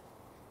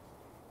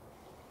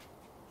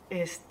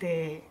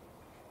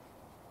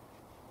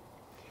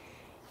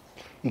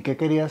 ¿Y qué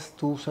querías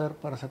tú ser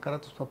para sacar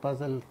a tus papás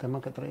del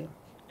tema que traían?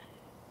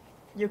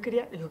 Yo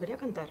quería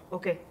cantar,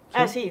 ok. ¿Sí?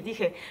 Ah, sí,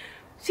 dije,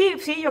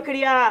 sí, yo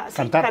quería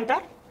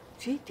cantar.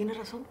 Sí, tienes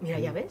razón. Mira,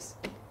 ¿ya ves?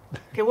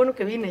 Qué bueno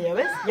que vine, ¿ya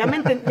ves?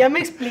 Ya me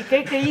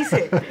expliqué qué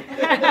hice.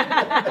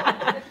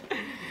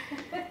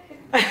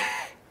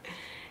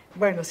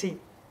 Bueno, sí.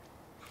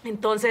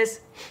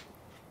 Entonces,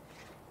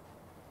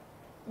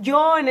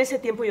 yo en ese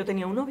tiempo yo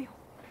tenía un novio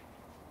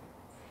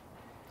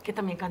que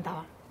también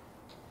cantaba.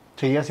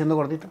 ¿Seguías siendo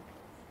gordita?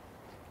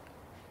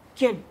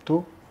 ¿Quién?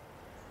 ¿Tú?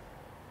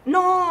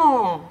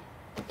 No,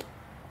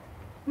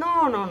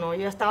 yo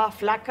ya estaba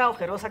flaca,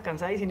 ojerosa,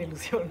 cansada y sin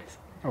ilusiones.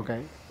 Ok.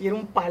 Y era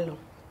un palo.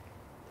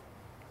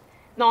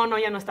 No,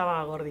 ya no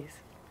estaba gordis.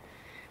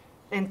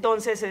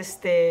 Entonces,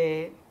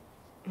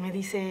 me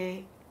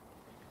dice,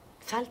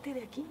 salte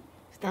de aquí,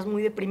 estás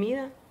muy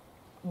deprimida,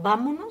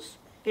 vámonos.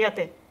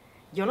 Fíjate,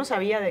 yo no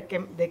sabía de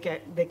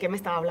qué me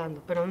estaba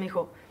hablando, pero me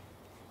dijo,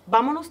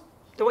 vámonos,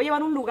 te voy a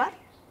llevar a un lugar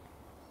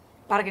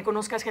para que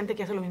conozcas gente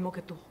que hace lo mismo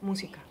que tú,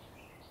 música.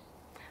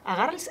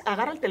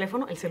 Agarra el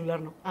teléfono, el celular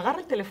no, agarra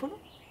el teléfono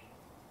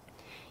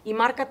y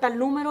marca tal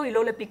número y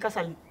luego le picas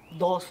al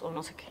 2 o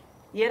no sé qué.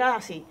 Y era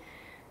así,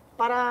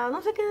 para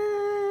no sé qué,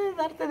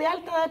 darte de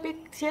alta,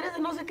 si eres de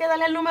no sé qué,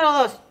 dale al número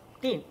 2.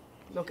 Sí,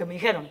 lo que me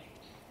dijeron.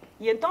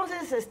 Y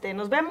entonces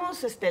nos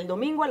vemos el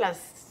domingo a las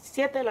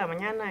 7 de la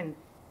mañana en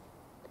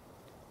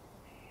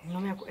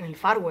el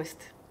Far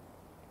West.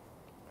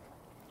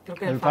 Creo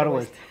que en el Far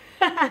West.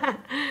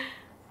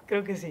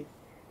 Creo que sí.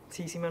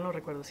 Sí, sí, mal no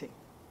recuerdo, sí.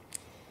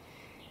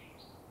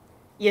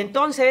 Y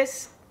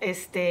entonces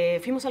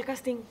fuimos al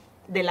casting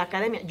de la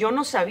academia. Yo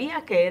no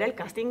sabía que era el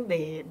casting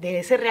de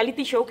ese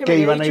reality show que me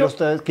había iban dicho, a ir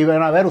ustedes, que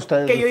iban a ver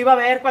ustedes. Que yo iba a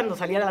ver cuando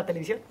saliera la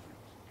televisión.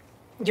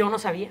 Yo no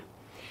sabía.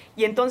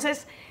 Y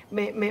entonces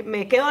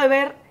me quedo de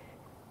ver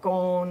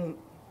con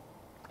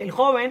el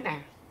joven,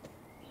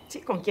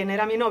 sí, con quien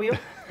era mi novio.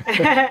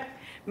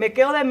 Me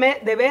quedo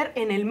de ver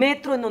en el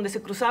metro, en donde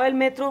se cruzaba el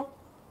metro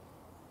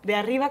de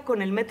arriba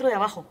con el metro de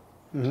abajo.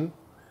 Uh-huh.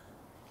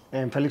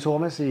 En Félix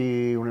Gómez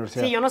y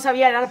Universidad. Sí, yo no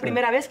sabía, era la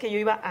primera vez que yo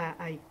iba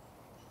ahí.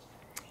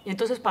 Y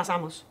entonces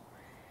pasamos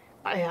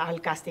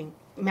al casting.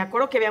 Me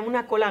acuerdo que había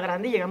una cola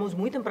grande y llegamos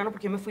muy temprano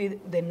porque yo me fui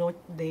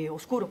de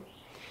oscuro.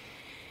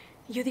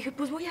 Y yo dije,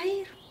 pues voy a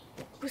ir.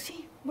 Pues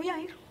sí, voy a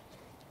ir.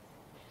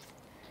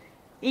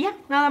 Y ya,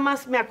 nada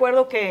más me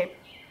acuerdo que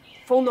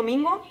fue un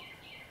domingo.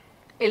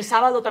 El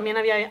sábado también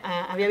había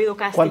habido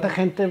casting. ¿Cuánta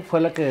gente fue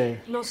la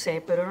que...? No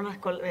sé, pero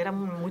era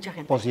mucha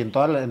gente. Pues sí, en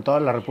toda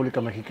la República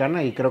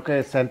Mexicana y creo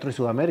que Centro y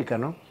Sudamérica,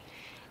 ¿no?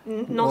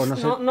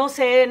 No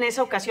sé en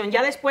esa ocasión.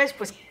 Ya después,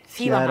 pues,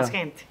 sí iba más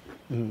gente.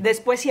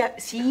 Después sí iba más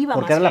gente.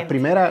 Porque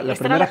era la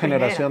primera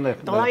generación de...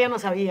 Todavía no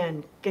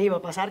sabían qué iba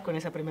a pasar con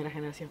esa primera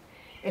generación.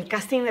 El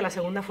casting de la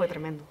segunda fue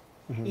tremendo.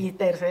 Y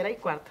tercera y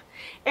cuarta.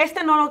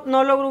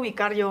 No logro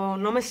ubicar yo,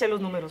 no me sé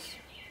los números.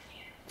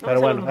 Pero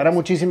bueno, era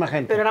muchísima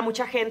gente. Pero era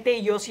mucha gente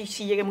y yo sí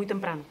llegué muy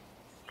temprano.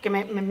 Que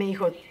me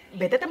dijo,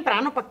 vete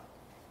temprano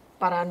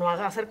para no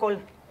hacer cola.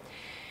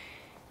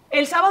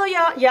 El sábado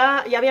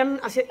ya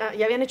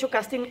habían hecho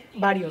casting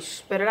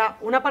varios, pero era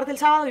una parte el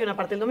sábado y una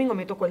parte el domingo,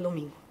 me tocó el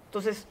domingo.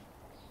 Entonces,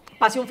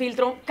 pasé un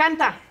filtro,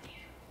 canta.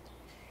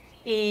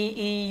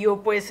 Y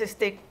yo pues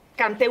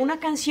canté una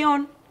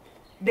canción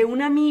de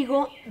un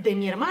amigo de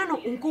mi hermano,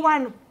 un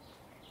cubano,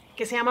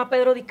 que se llama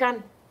Pedro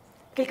Dicán,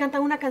 que él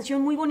cantaba una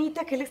canción muy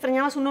bonita, que él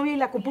extrañaba a su novia y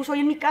la compuso ahí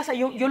en mi casa.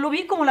 Yo lo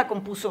vi como la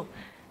compuso.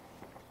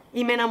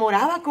 Y me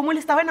enamoraba, cómo él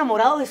estaba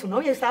enamorado de su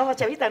novia, estaba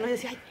chavita, ¿no? Y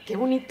decía, ay, qué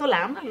bonito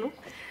la ama, ¿no?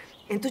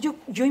 Entonces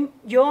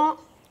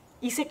yo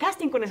hice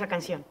casting con esa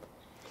canción.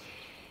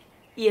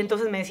 Y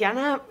entonces me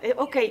decían,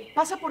 ok,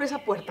 pasa por esa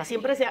puerta.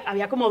 Siempre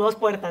había como 2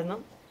 puertas, ¿no?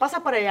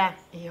 Pasa para allá.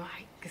 Y yo,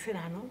 ay, ¿qué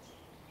será, no?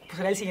 Pues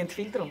era el siguiente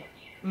filtro.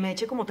 Me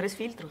eché como 3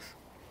 filtros.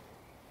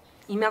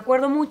 Y me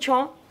acuerdo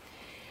mucho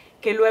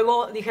que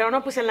luego dijeron,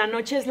 no, pues en la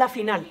noche es la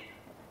final.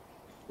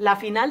 La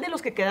final de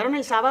los que quedaron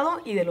el sábado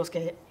y de los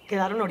que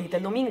quedaron ahorita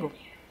el domingo.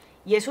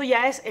 Y eso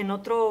ya es en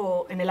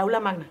el aula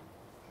magna.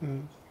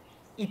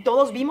 Y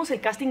todos vimos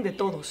el casting de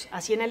todos,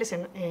 así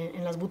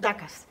en las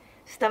butacas.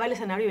 Estaba el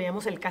escenario y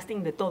veíamos el casting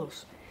de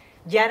todos.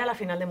 Ya era la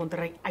final de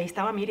Monterrey. Ahí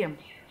estaba Miriam.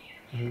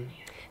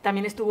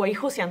 También estuvo ahí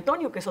José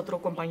Antonio, que es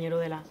otro compañero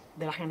de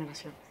la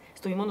generación.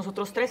 Estuvimos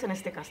nosotros 3 en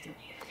este casting.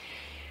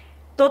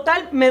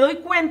 Total, me doy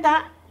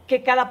cuenta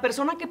que cada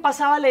persona que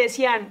pasaba le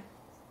decían,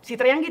 si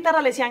traían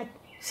guitarra, le decían,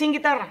 sin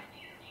guitarra.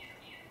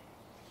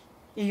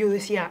 Y yo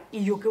decía,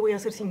 ¿y yo qué voy a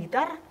hacer sin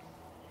guitarra?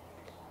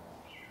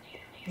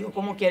 Yo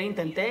como quiera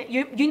intenté.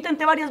 Yo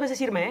intenté varias veces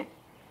irme, ¿eh?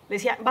 Le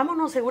decía,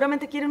 vámonos,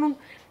 seguramente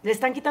le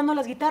están quitando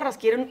las guitarras,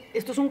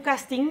 esto es un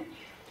casting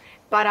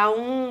para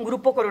un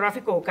grupo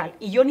coreográfico vocal.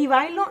 Y yo ni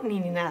bailo ni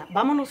nada,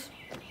 vámonos.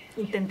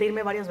 Intenté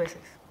irme varias veces.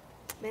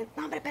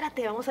 No, hombre,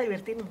 espérate, vamos a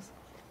divertirnos.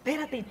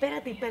 Espérate.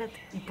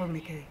 Y pues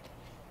me quedé.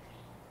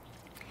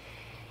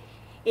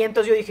 Y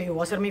entonces yo dije, yo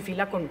voy a hacer mi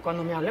fila,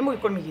 cuando me hablen voy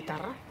con mi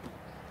guitarra.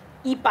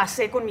 Y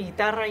pasé con mi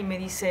guitarra y me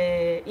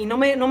dice, y no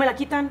me la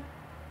quitan.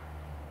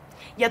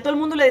 Y a todo el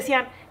mundo le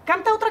decían,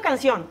 canta otra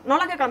canción, no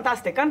la que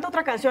cantaste, canta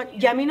otra canción.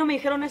 Y a mí no me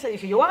dijeron eso.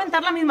 Dije, yo voy a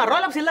aventar la misma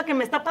rola, pues si es la que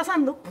me está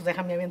pasando, pues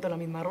déjame aviento la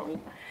misma rola.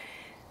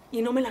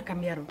 Y no me la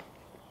cambiaron.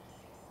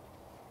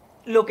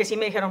 Lo que sí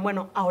me dijeron,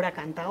 bueno, ahora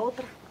canta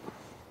otra.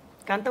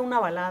 Canta una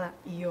balada.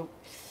 Y yo,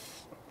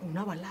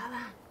 ¿una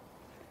balada?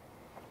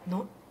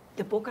 No,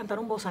 te puedo cantar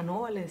un bossa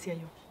nova, le decía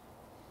yo.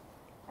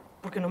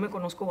 Porque no me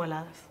conozco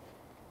baladas.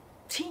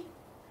 Sí.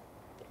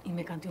 Y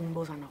me canté un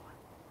bossa nova.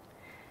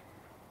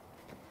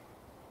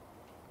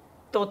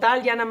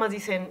 Total, ya nada más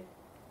dicen,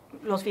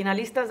 los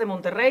finalistas de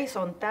Monterrey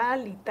son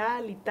tal y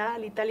tal y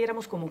tal y tal, y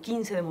éramos como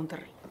 15 de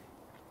Monterrey.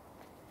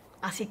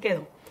 Así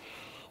quedó.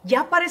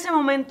 Ya para ese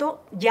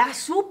momento, ya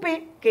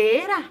supe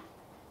que era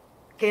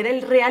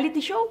el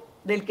reality show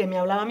del que me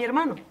hablaba mi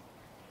hermano.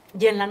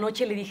 Y en la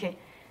noche le dije,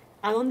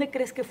 ¿a dónde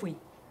crees que fui?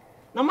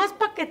 Nomás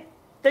para que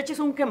te eches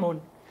un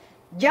quemón.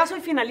 Ya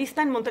soy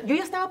finalista en Monterrey. Yo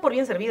ya estaba por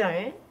bien servida,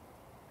 ¿eh?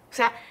 O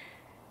sea,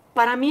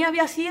 para mí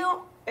había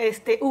sido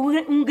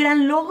un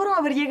gran logro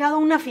haber llegado a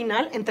una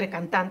final entre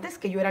cantantes,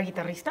 que yo era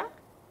guitarrista,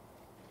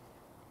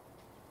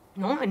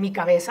 ¿no? En mi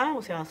cabeza,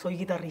 o sea, soy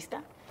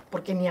guitarrista,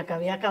 porque ni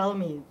había acabado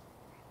mi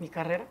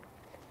carrera.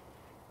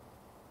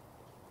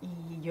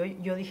 Y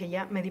yo dije,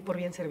 ya me di por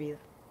bien servida.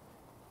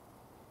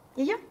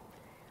 Y ya,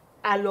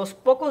 a los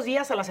pocos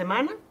días a la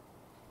semana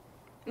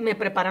me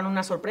preparan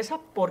una sorpresa,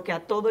 porque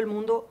a todo el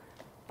mundo,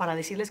 para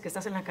decirles que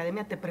estás en la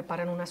academia, te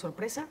preparan una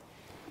sorpresa.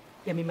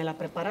 Y a mí me la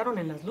prepararon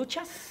en las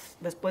luchas,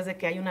 después de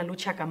que hay una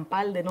lucha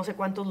campal de no sé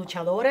cuántos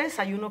luchadores.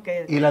 Hay uno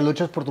que... ¿Y las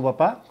luchas por tu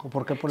papá? ¿O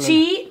por qué por la...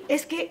 Sí,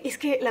 es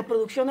que la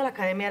producción de la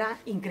academia era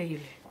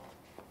increíble.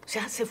 O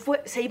sea,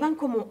 se iban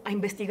como a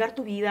investigar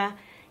tu vida.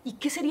 ¿Y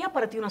qué sería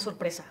para ti una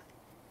sorpresa?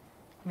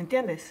 ¿Me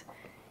entiendes?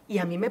 Y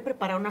a mí me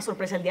prepararon una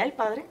sorpresa el Día del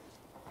Padre.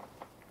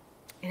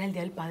 ¿Era el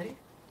Día del Padre?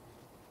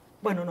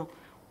 Bueno, no.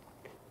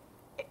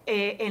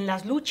 En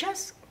las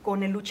luchas,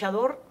 con el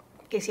luchador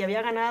que se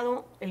había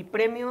ganado el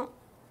premio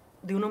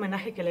de un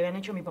homenaje que le habían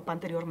hecho a mi papá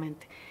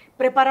anteriormente.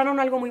 Prepararon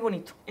algo muy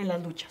bonito en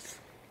las luchas.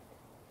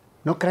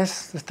 ¿No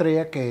crees,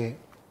 Estrella, que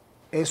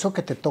eso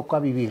que te toca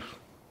vivir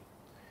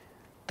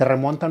te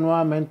remonta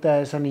nuevamente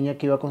a esa niña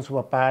que iba con su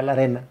papá a la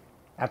arena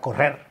a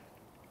correr,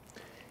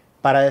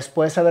 para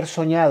después haber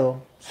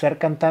soñado ser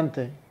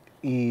cantante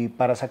y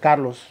para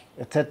sacarlos,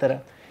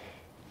 etcétera,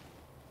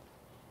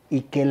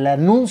 y que el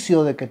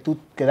anuncio de que tú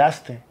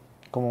quedaste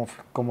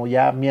como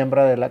ya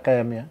miembro de la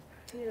academia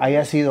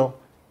haya sido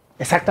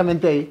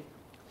exactamente ahí,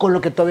 con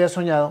lo que tú habías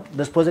soñado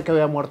después de que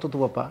había muerto tu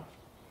papá?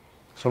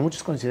 Son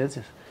muchas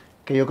coincidencias,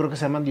 que yo creo que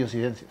se llaman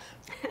diosidencias.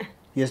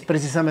 Y es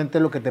precisamente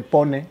lo que te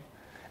pone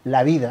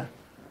la vida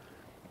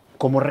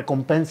como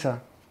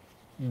recompensa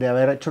de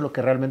haber hecho lo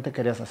que realmente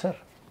querías hacer.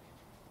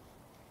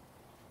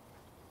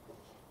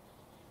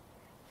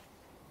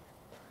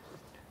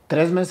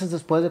 Tres meses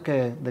después de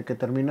que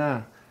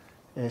termina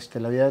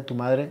la vida de tu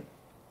madre,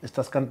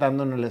 estás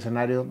cantando en el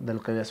escenario de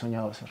lo que habías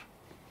soñado hacer.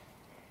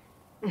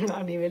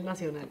 A nivel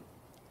nacional.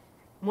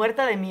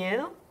 Muerta de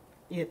miedo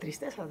y de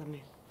tristeza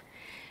también.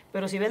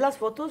 Pero si ves las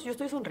fotos, yo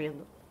estoy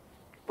sonriendo,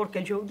 porque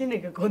el show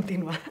tiene que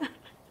continuar.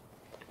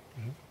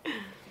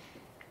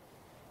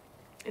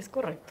 Es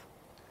correcto.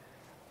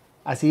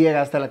 Así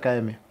llegaste a la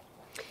academia.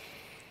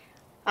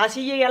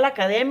 Así llegué a la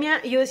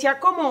academia y yo decía,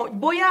 ¿cómo?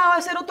 Voy a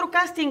hacer otro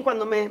casting,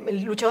 cuando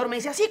el luchador me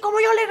decía, sí, como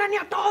yo le gané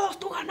a todos,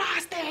 tú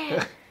ganaste.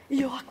 Y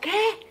yo, ¿a qué?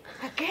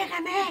 ¿A qué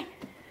gané?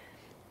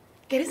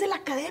 Que eres de la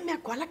academia.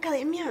 ¿Cuál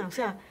academia? O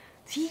sea,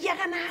 sí, ya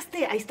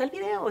ganaste. Ahí está el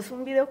video, es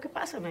un video que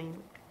pasa, man.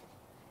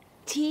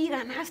 Sí,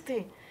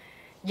 ganaste.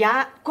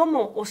 Ya,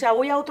 ¿cómo? O sea,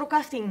 voy a otro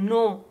casting.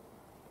 No.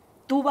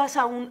 Tú vas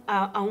a un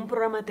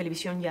programa de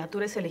televisión ya. Tú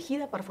eres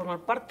elegida para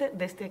formar parte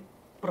de este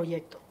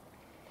proyecto.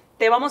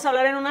 Te vamos a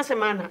hablar en una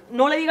semana.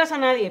 No le digas a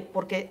nadie,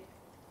 porque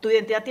tu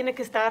identidad tiene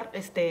que estar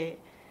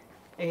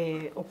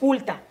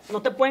oculta.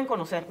 No te pueden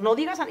conocer. No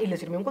digas y les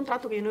firmé un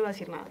contrato que yo no iba a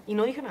decir nada. Y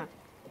no dije nada.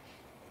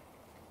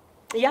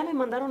 Y ya me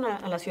mandaron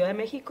a la Ciudad de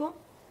México.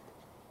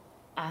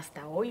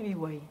 Hasta hoy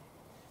vivo ahí.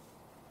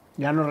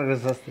 Ya no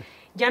regresaste.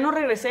 Ya no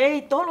regresé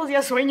y todos los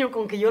días sueño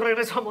con que yo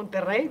regreso a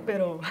Monterrey,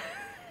 pero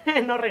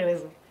no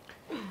regreso.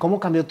 ¿Cómo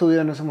cambió tu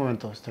vida en ese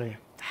momento, Estrella?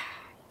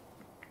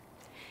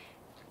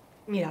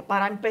 Mira,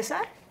 para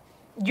empezar,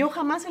 yo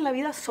jamás en la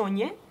vida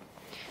soñé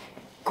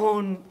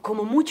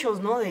como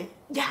muchos, ¿no? De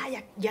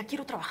ya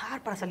quiero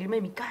trabajar para salirme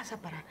de mi casa,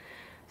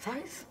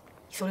 ¿sabes?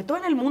 Y sobre todo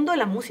en el mundo de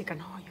la música.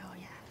 No,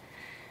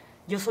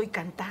 yo soy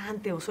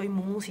cantante o soy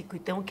músico y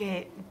tengo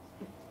que...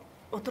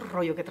 Otro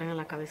rollo que traen en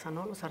la cabeza,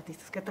 ¿no? Los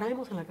artistas que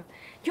traemos en la cabeza.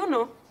 Yo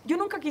no, yo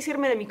nunca quise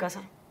irme de mi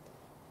casa.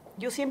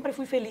 Yo siempre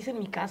fui feliz en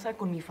mi casa,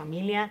 con mi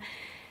familia,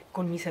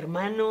 con mis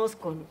hermanos,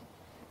 con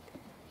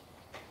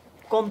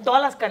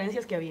todas las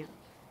carencias que había.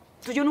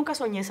 Entonces yo nunca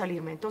soñé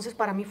salirme. Entonces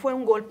para mí fue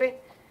un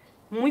golpe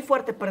muy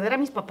fuerte perder a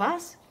mis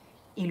papás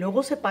y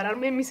luego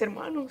separarme de mis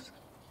hermanos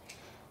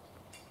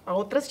a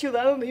otra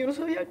ciudad donde yo no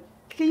sabía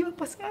qué iba a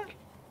pasar.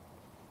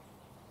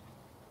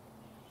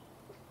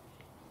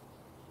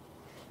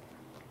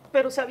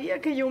 Pero sabía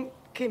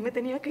que me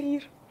tenía que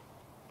ir.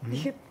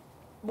 Dije,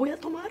 voy a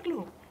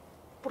tomarlo.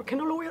 ¿Por qué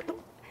no lo voy a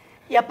tomar?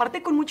 Y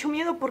aparte con mucho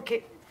miedo,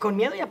 con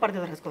miedo y aparte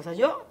de otras cosas.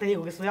 Yo te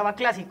digo que estudiaba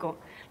clásico.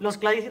 Los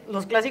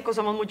clásicos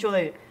somos mucho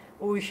de,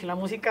 la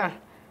música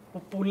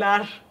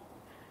popular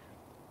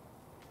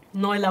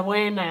no es la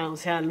buena. O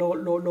sea,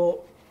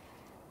 lo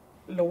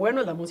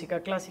bueno es la música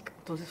clásica.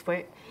 Entonces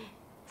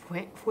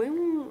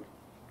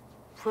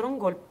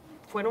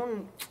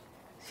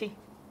sí,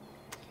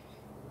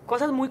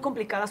 cosas muy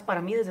complicadas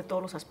para mí desde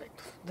todos los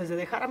aspectos. Desde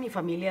dejar a mi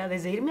familia,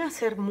 desde irme a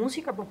hacer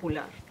música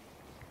popular.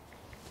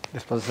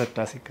 Después de ser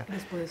clásica.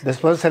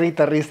 Después de ser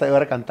guitarrista y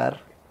ahora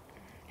cantar.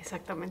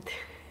 Exactamente.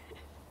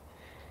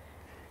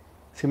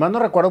 Si mal no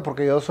recuerdo,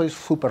 porque yo soy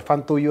súper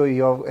fan tuyo y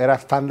yo era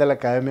fan de la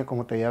academia,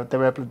 como ya te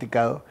había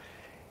platicado,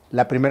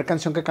 la primera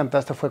canción que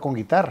cantaste fue con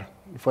guitarra.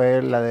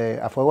 Fue la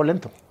de A Fuego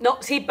Lento. No,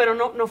 sí, pero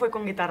no fue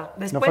con guitarra.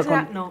 Después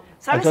no.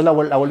 ¿Sabes? Entonces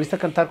la volviste a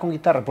cantar con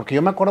guitarra, porque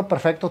yo me acuerdo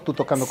perfecto tú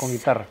tocando con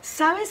guitarra.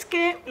 ¿Sabes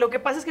qué? Lo que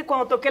pasa es que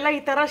cuando toqué la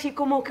guitarra sí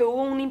como que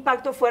hubo un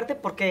impacto fuerte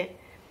porque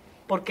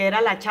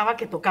era la chava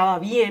que tocaba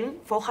bien.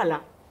 Fue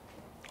Ojalá.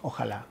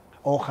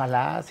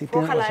 Ojalá, sí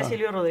tienes Ojalá razón. de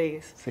Silvio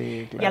Rodríguez.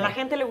 Sí, claro. Y a la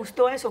gente le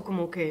gustó eso,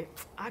 como que,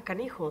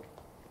 canijo.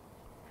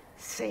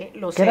 Sí,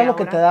 lo sé. ¿Qué era lo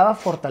que te daba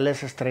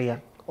fortaleza,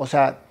 Estrella? O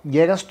sea,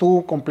 llegas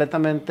tú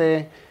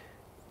completamente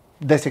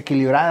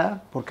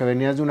desequilibrada porque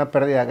venías de una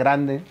pérdida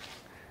grande,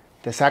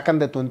 te sacan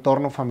de tu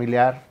entorno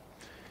familiar.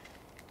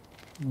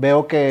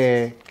 Veo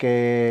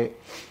que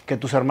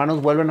tus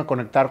hermanos vuelven a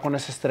conectar con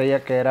esa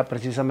estrella que era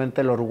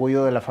precisamente el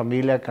orgullo de la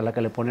familia a la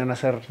que le ponían a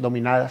ser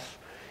dominadas.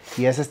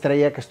 Y esa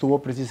estrella que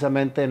estuvo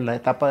precisamente en la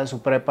etapa de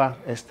su prepa,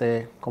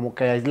 como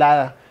que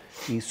aislada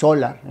y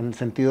sola, en el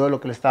sentido de lo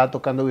que le estaba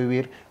tocando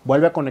vivir,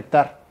 vuelve a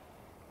conectar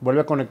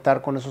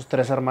con esos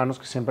 3 hermanos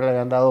que siempre le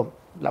habían dado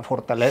la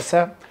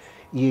fortaleza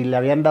y le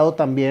habían dado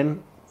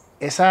también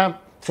esa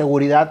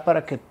seguridad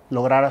para que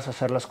lograras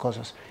hacer las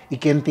cosas. Y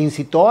quien te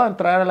incitó a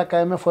entrar a la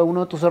academia fue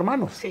uno de tus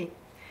hermanos. Sí,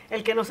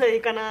 el que no se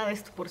dedica a nada de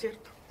esto, por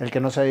cierto. El que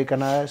no se dedica a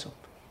nada de eso.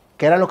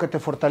 ¿Qué era lo que te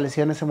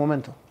fortalecía en ese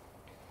momento?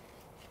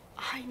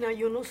 Ay, no,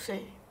 yo no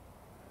sé.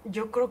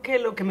 Yo creo que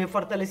lo que me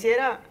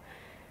fortaleciera,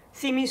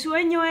 si mi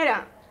sueño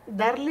era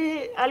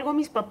darle algo a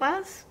mis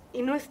papás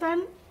y no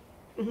están,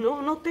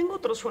 no tengo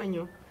otro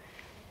sueño.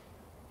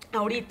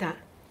 Ahorita,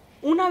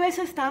 una vez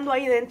estando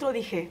ahí dentro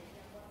dije,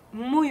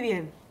 muy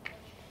bien,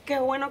 qué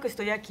bueno que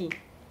estoy aquí.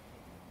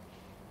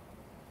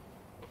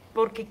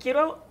 Porque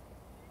quiero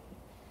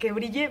que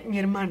brille mi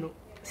hermano.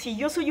 Si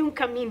yo soy un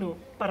camino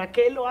para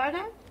que él lo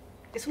haga,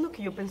 eso es lo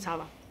que yo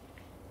pensaba.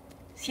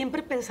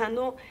 Siempre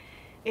pensando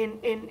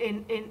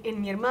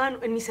en mi hermano,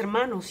 en mis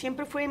hermanos,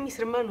 siempre fue en mis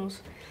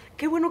hermanos.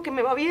 Qué bueno que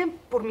me va bien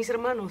por mis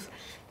hermanos.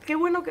 Qué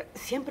bueno que...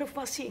 Siempre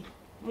fue así,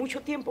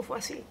 mucho tiempo fue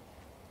así.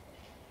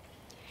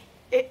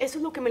 Eso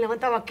es lo que me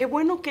levantaba. Qué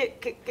bueno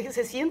que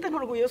se sientan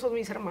orgullosos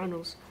mis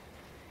hermanos.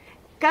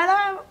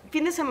 Cada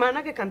fin de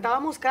semana que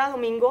cantábamos, cada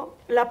domingo,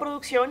 la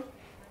producción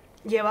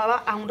llevaba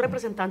a un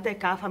representante de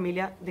cada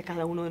familia, de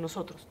cada uno de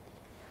nosotros.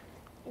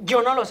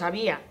 Yo no lo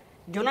sabía.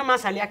 Yo nada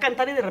más salía a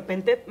cantar y de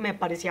repente me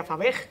parecía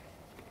Fabej.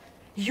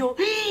 Y yo,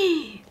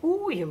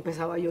 uy,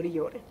 empezaba a llorar y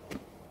llorar.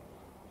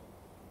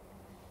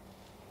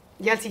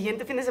 Y al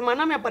siguiente fin de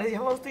semana me aparecía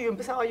Fausto y yo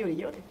empezaba a llorar y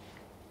llorar.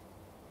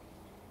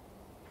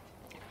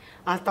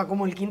 Hasta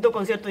como el 5.º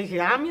concierto dije,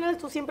 mira,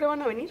 estos siempre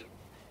van a venir.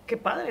 Qué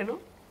padre, ¿no?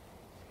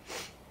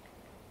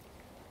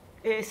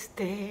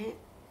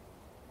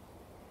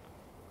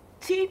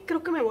 Sí,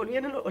 creo que me volví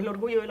en el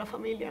orgullo de la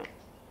familia.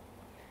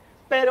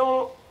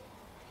 Pero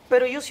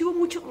yo sí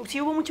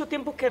hubo mucho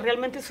tiempo que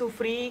realmente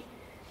sufrí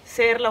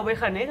ser la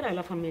oveja negra de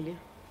la familia.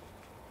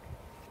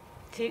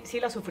 Sí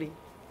la sufrí.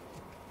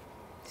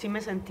 Sí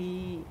me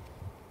sentí...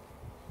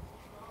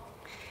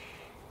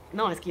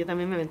 No, es que yo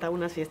también me aventaba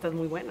unas fiestas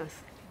muy buenas.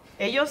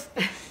 Ellos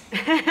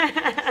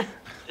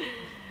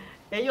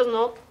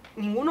no,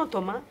 ninguno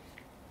toma.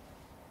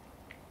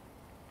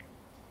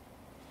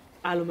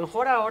 A lo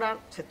mejor ahora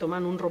se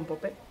toman un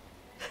rompope.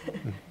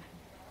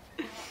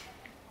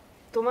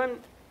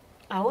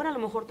 Ahora a lo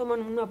mejor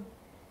toman una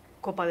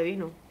copa de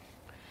vino.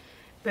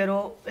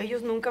 Pero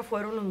ellos nunca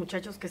fueron los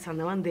muchachos que se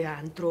andaban de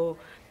antro,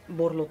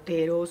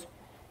 borloteros.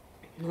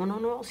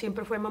 No,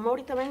 siempre fue, mamá,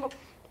 ahorita vengo.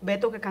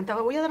 Beto que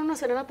cantaba, voy a dar una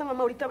serenata,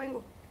 mamá, ahorita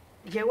vengo.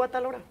 Llego a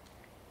tal hora.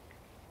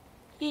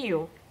 Y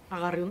yo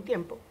agarré un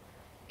tiempo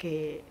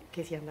que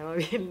si andaba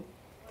bien,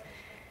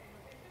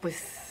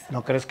 pues...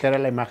 ¿No crees que era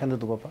la imagen de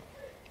tu papá?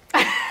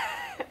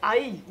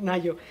 Ay,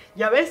 Nayo,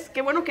 ya ves,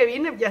 qué bueno que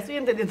vine, ya estoy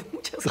entendiendo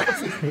muchas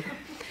cosas.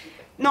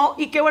 No,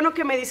 y qué bueno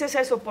que me dices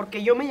eso,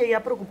 porque yo me llegué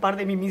a preocupar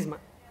de mí misma.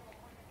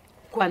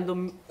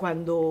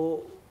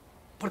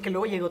 Porque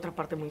luego llegó otra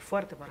parte muy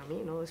fuerte para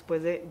mí, ¿no?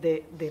 Después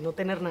de no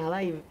tener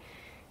nada y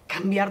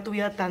cambiar tu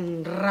vida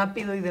tan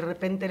rápido y de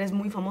repente eres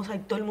muy famosa y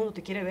todo el mundo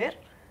te quiere ver.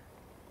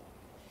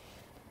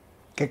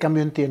 ¿Qué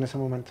cambió en ti en ese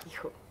momento?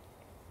 Hijo.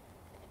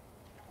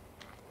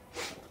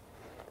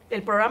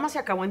 El programa se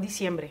acabó en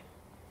diciembre.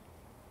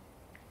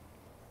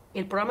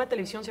 El programa de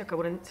televisión se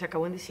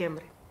acabó en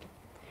diciembre.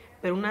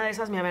 Pero una de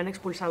esas me habían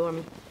expulsado a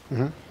mí.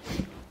 Uh-huh.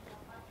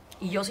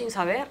 Y yo sin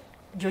saber,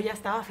 yo ya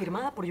estaba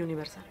firmada por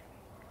Universal.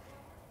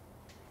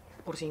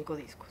 Por 5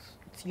 discos.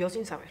 Yo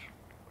sin saber.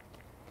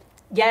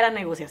 Ya eran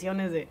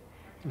negociaciones de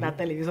la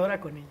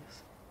televisora con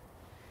ellos.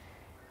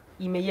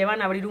 Y me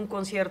llevan a abrir un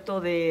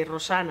concierto de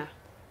Rosana.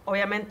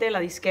 Obviamente la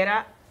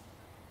disquera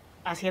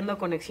haciendo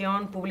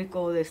conexión,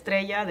 público de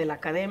Estrella, de la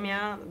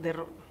academia, de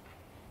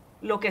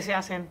lo que se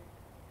hacen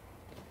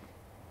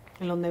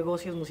en los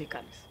negocios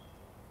musicales.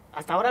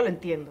 Hasta ahora lo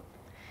entiendo.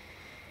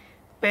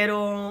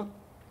 Pero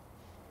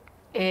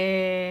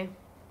ya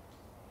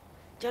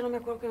no me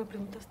acuerdo que me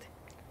preguntaste.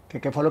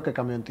 ¿Qué fue lo que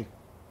cambió en ti?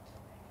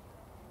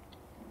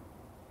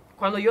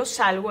 Cuando yo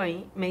salgo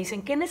ahí, me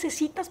dicen, ¿qué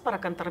necesitas para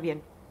cantar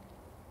bien?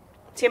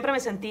 Siempre me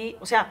sentí,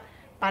 o sea,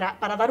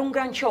 para dar un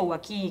gran show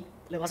aquí,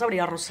 le vas a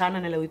abrir a Rosana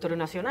en el Auditorio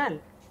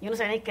Nacional. Yo no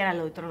sabía ni qué era el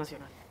Auditorio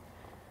Nacional.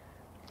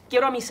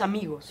 Quiero a mis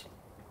amigos.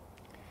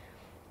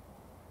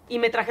 Y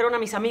me trajeron a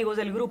mis amigos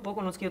del grupo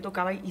con los que yo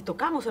tocaba y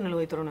tocamos en el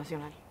Auditorio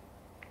Nacional.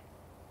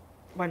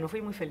 Bueno,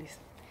 fui muy feliz.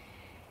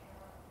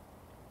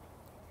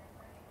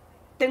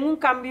 Tengo un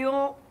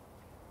cambio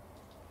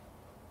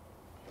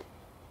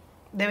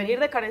de venir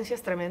de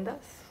carencias tremendas,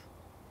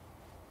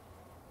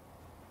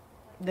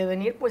 de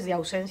venir pues de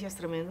ausencias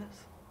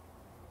tremendas,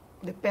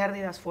 de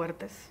pérdidas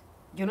fuertes.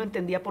 Yo no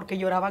entendía por qué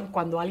lloraban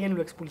cuando a alguien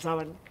lo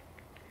expulsaban.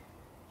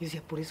 Yo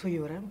decía, ¿por eso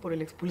lloran? ¿Por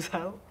el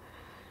expulsado?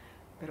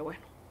 Pero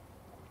bueno,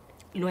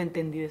 lo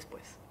entendí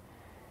después.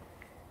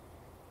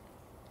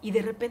 Y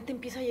de repente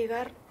empieza a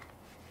llegar...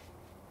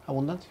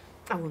 ¿Abundancia?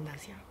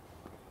 Abundancia.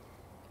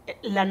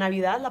 La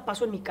Navidad la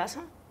paso en mi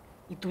casa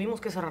y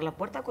tuvimos que cerrar la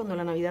puerta cuando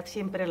la Navidad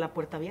siempre era la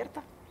puerta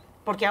abierta.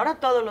 Porque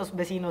ahora todos los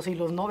vecinos y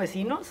los no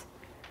vecinos...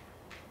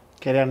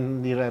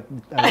 Querían ir a...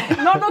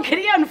 no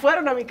querían,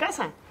 fueron a mi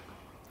casa.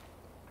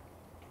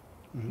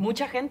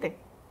 Mucha gente.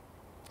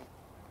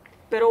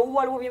 Pero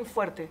hubo algo bien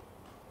fuerte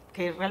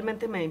que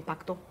realmente me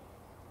impactó.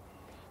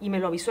 Y me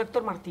lo avisó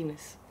Héctor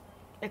Martínez.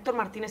 Héctor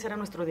Martínez era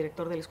nuestro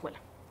director de la escuela.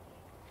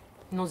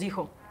 Nos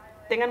dijo,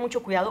 tengan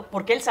mucho cuidado,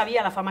 porque él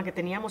sabía la fama que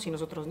teníamos y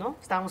nosotros no,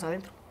 estábamos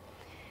adentro.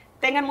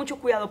 Tengan mucho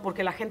cuidado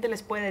porque la gente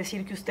les puede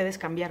decir que ustedes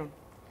cambiaron.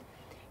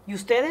 Y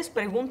ustedes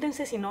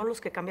pregúntense si no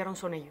los que cambiaron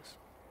son ellos.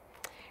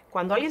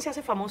 Cuando alguien se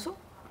hace famoso,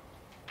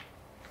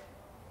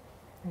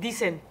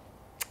 dicen,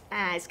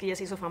 es que ya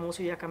se hizo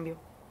famoso y ya cambió.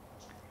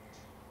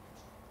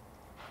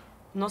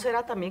 ¿No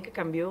será también que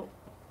cambió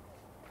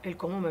el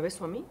cómo me ves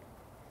tú a mí?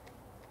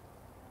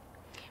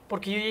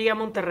 Porque yo llegué a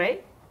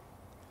Monterrey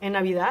en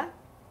Navidad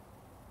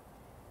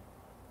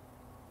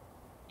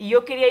y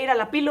yo quería ir a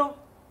la Pilo,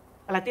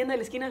 a la tienda de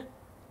la esquina.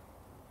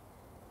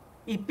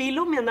 Y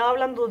Pilo me andaba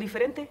hablando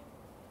diferente.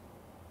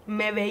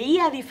 Me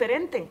veía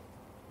diferente.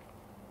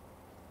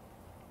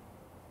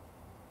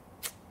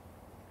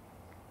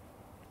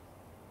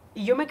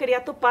 Y yo me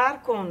quería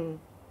topar con,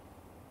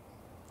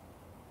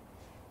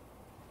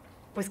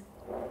 pues,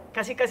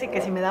 casi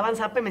que si me daban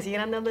zape, me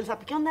siguieran dando el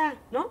zape. ¿Qué onda?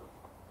 ¿No?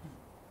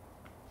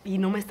 Y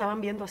no me estaban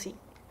viendo así.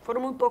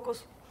 Fueron muy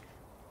pocos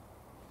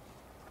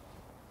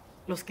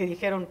los que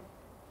dijeron,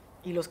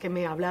 y los que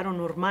me hablaron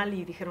normal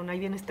y dijeron, ahí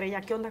viene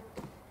Estrella, ¿qué onda?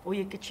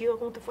 Oye, qué chido,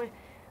 ¿cómo te fue?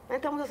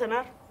 Vente, vamos a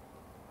cenar.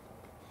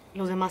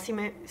 Los demás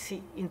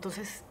sí,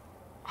 entonces,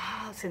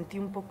 sentí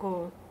un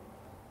poco,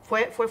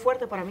 fue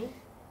fuerte para mí.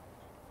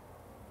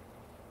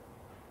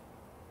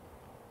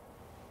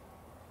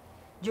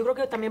 Yo creo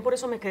que también por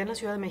eso me quedé en la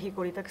Ciudad de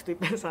México ahorita que estoy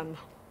pensando.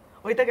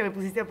 Ahorita que me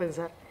pusiste a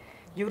pensar.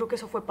 Yo creo que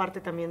eso fue parte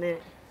también de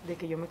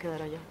que yo me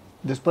quedara allá.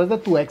 Después de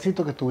tu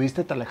éxito que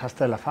tuviste, te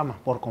alejaste de la fama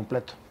por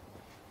completo.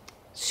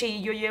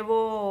 Sí, yo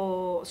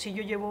llevo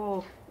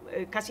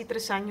casi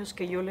 3 años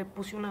que yo le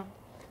puse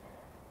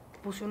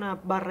una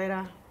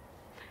barrera,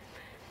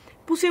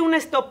 puse un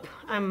stop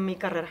a mi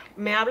carrera.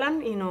 Me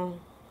hablan y no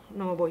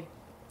voy.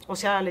 O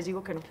sea, les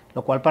digo que no.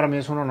 Lo cual para mí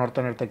es un honor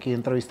tenerte aquí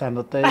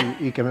entrevistándote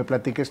y que me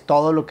platiques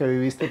todo lo que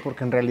viviste,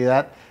 porque en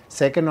realidad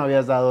sé que no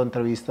habías dado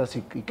entrevistas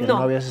y que no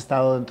habías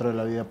estado dentro de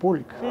la vida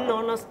pública.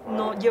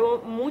 No, llevo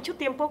mucho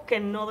tiempo que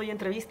no doy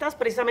entrevistas,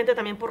 precisamente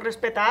también por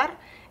respetar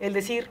el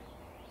decir,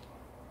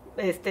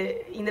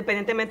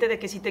 independientemente de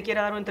que si te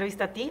quiera dar una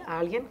entrevista a ti, a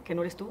alguien, que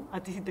no eres tú,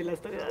 a ti sí te la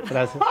estoy dando.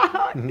 Gracias.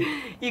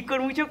 Y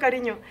con mucho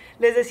cariño.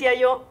 Les decía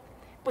yo,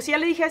 pues si ya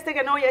le dije a este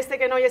que no, y a este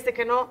que no, y a este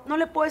que no, no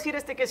le puedo decir a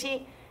este que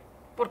sí,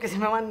 porque se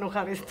me van a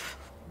enojar esto.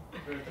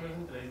 Pero esto no es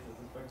entrevistas,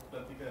 es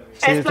plática de amigos.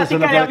 Sí, es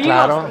plática de amigos.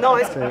 Claro. No,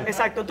 Sí.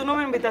 Exacto. Tú no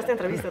me invitaste a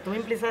entrevista, tú me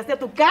invitaste a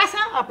tu casa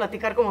a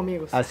platicar como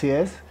amigos. Así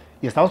es.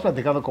 Y estamos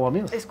platicando como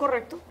amigos. Es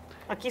correcto.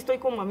 Aquí estoy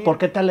como amigo. ¿Por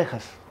qué te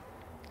alejas?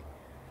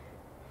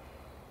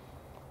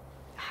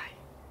 Ay.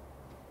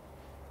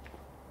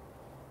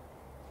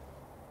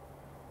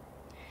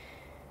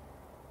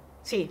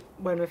 Sí,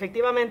 bueno,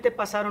 efectivamente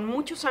pasaron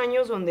muchos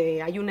años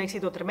donde hay un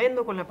éxito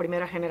tremendo con la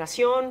primera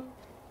generación,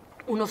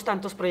 unos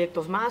tantos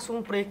proyectos más,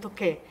 un proyecto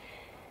que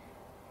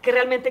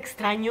realmente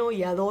extraño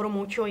y adoro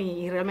mucho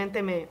y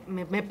realmente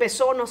me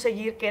pesó no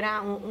seguir, que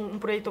era un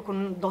proyecto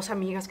con 2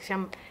 amigas que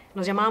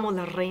nos llamábamos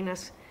Las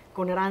Reinas,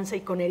 con Aranza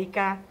y con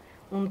Erika,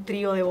 un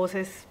trío de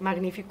voces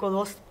magnífico,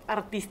 2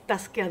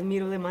 artistas que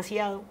admiro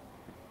demasiado.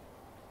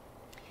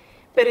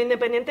 Pero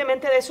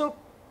independientemente de eso,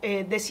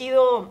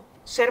 decido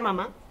ser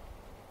mamá.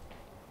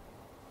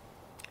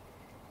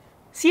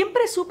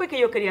 Siempre supe que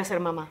yo quería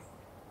ser mamá,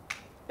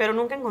 pero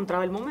nunca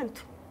encontraba el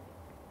momento.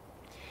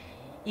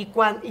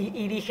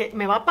 Y dije,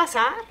 me va a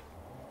pasar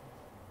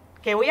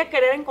que voy a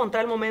querer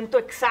encontrar el momento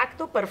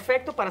exacto,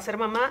 perfecto para ser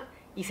mamá,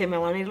 y se me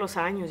van a ir los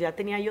años. Ya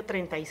tenía yo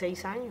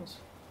 36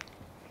 años.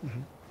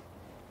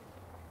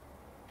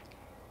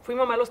 Fui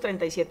mamá a los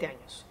 37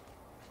 años.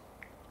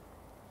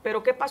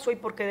 Pero ¿qué pasó y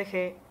por qué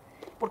dejé?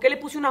 ¿Por qué le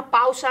puse una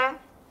pausa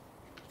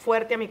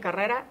fuerte a mi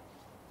carrera?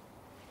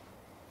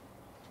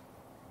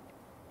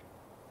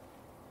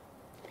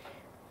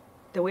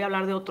 Te voy a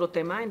hablar de otro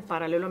tema. En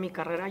paralelo a mi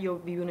carrera, yo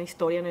viví una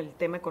historia en el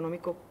tema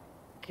económico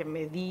que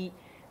me di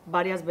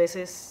varias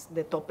veces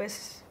de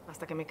topes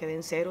hasta que me quedé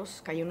en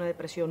ceros. Caí en una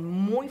depresión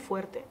muy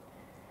fuerte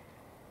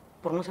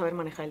por no saber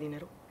manejar el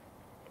dinero.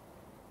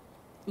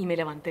 Y me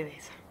levanté de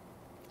esa.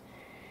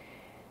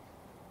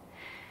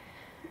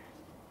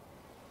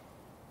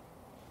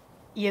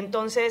 Y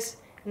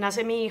entonces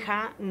nace mi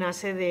hija,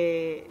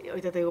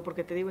 ahorita te digo por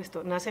qué te digo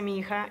esto, nace mi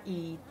hija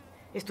y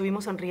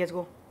estuvimos en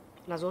riesgo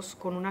las dos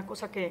con una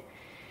cosa que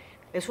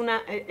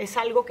es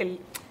algo que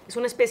es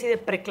una especie de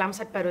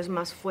preeclampsia, pero es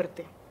más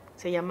fuerte.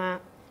 Se llama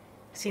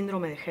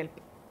síndrome de HELP.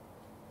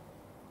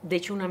 De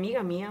hecho, una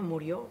amiga mía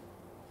murió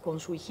con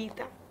su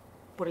hijita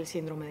por el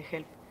síndrome de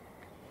HELP.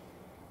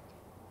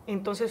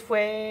 Entonces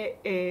fue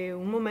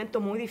un momento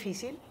muy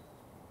difícil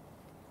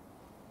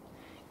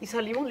y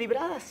salimos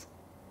libradas,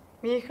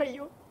 mi hija y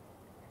yo.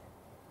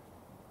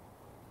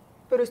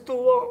 Pero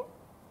estuvo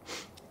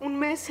un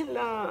mes en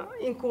la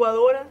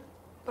incubadora.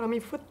 Para mí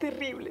fue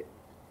terrible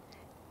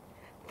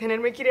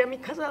tenerme que ir a mi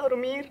casa a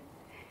dormir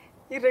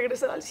y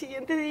regresar al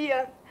siguiente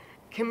día,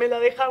 que me la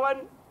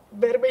dejaban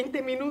ver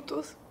 20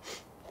 minutos.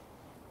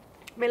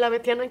 Me la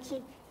metían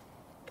aquí.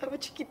 Estaba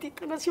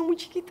chiquitita, nació muy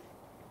chiquita.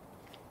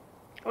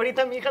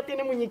 Ahorita mi hija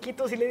tiene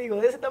muñequitos y le digo,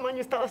 de ese tamaño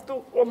estabas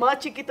tú, o más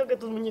chiquito que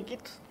tus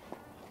muñequitos.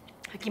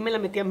 Aquí me la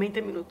metían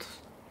 20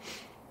 minutos.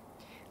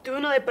 Tuve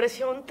una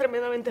depresión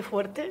tremendamente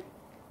fuerte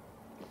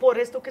por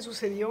esto que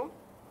sucedió.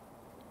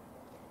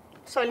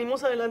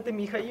 Salimos adelante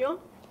mi hija y yo.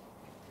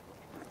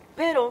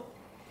 Pero,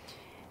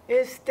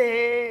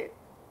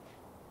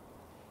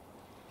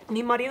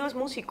 mi marido es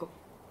músico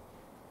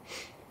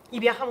y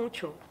viaja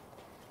mucho.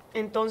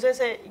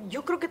 Entonces,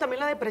 yo creo que también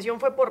la depresión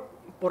fue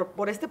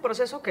por este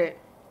proceso que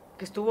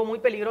estuvo muy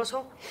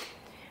peligroso,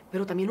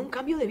 pero también un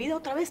cambio de vida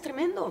otra vez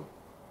tremendo.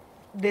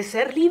 De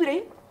ser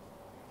libre,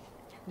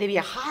 de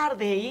viajar,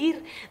 de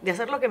ir, de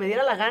hacer lo que me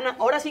diera la gana.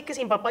 Ahora sí que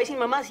sin papá y sin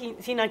mamá,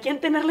 sin a quién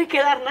tenerle que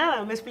dar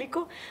nada, ¿me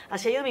explico?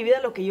 Hacía yo de mi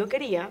vida lo que yo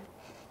quería.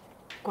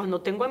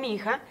 Cuando tengo a mi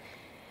hija,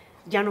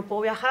 ya no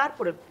puedo viajar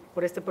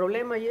por este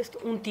problema y esto,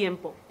 un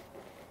tiempo.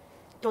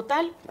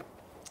 Total,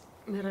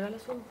 ¿me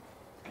regalas uno?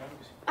 Claro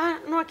que sí. Ah,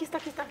 no, aquí está.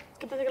 Es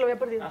que pensé que lo había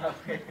perdido. Ah,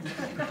 ok.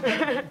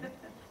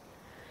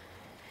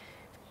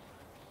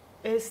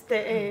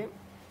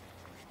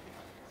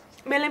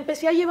 Me la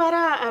empecé a llevar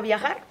a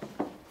viajar.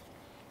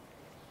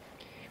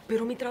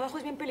 Pero mi trabajo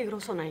es bien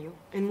peligroso, Nayo,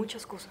 en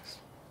muchas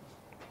cosas.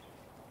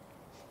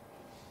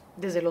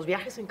 Desde los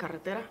viajes en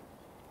carretera.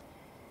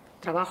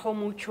 Trabajaba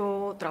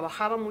mucho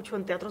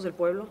en teatros del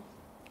pueblo.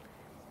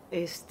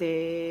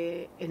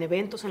 En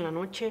eventos en la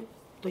noche.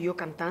 Estoy yo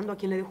cantando, ¿a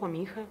quién le dejo a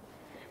mi hija?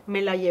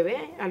 Me la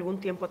llevé algún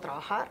tiempo a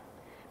trabajar.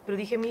 Pero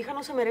dije, mi hija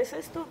no se merece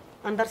esto.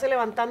 Andarse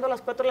levantando a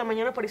las 4 de la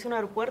mañana para irse a un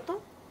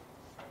aeropuerto.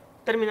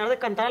 Terminar de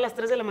cantar a las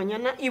 3 de la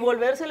mañana y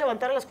volverse a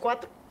levantar a las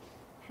 4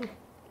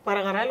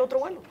 para agarrar el otro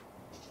vuelo.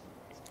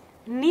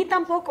 Ni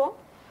tampoco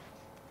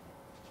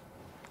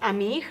a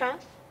mi hija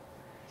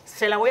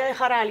se la voy a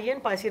dejar a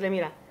alguien para decirle,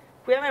 mira,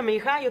 cuídame a mi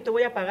hija, yo te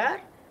voy a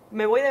pagar,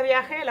 me voy de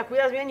viaje, la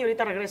cuidas bien y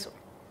ahorita regreso.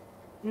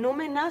 No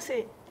me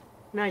nace,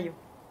 Nayo.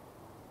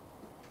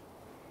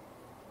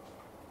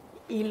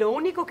 Y lo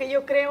único que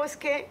yo creo es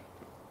que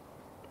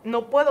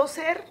no puedo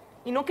ser,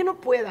 y no que no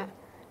pueda,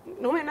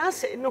 no me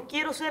nace, no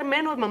quiero ser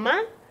menos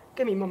mamá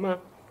que mi mamá.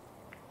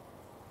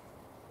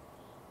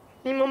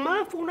 Mi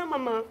mamá fue una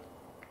mamá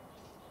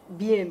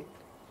bien,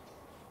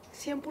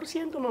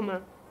 100%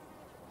 mamá.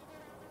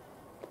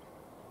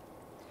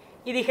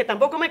 Y dije,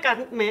 tampoco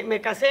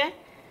me casé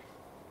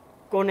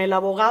con el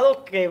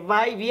abogado que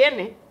va y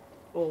viene,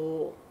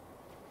 o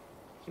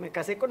me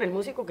casé con el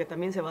músico que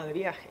también se va de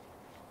viaje.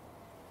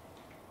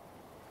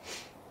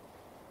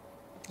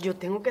 Yo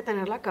tengo que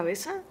tener la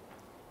cabeza,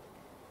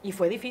 y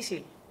fue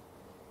difícil.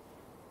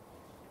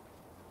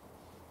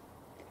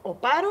 O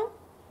paro,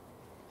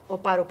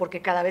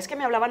 porque cada vez que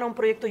me hablaban a un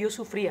proyecto yo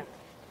sufría.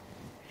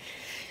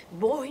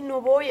 Voy,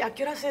 no voy, ¿a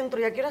qué hora entro?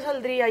 ¿Y a qué hora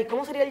saldría? ¿Y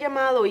cómo sería el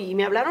llamado? Y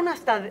me hablaron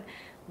hasta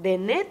de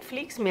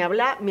Netflix, me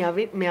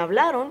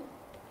hablaron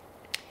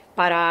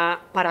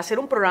para hacer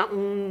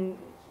un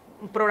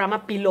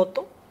programa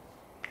piloto.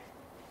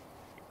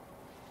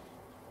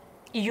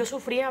 Y yo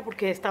sufría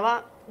porque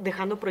estaba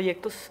dejando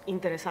proyectos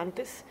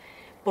interesantes,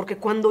 porque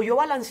cuando yo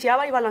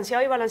balanceaba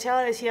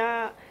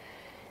decía,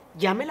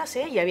 ya me la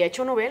sé, ya había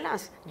hecho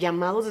novelas,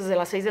 llamados desde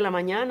las 6 de la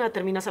mañana,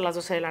 terminas a las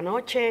 12 de la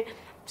noche,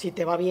 si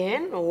te va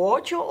bien, o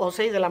 8 o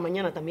 6 de la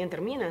mañana también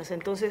terminas.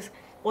 Entonces,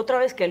 otra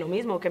vez que lo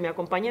mismo, que me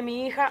acompañe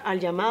mi hija al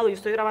llamado, yo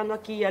estoy grabando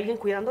aquí y alguien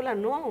cuidándola,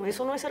 no,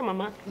 eso no es ser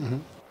mamá.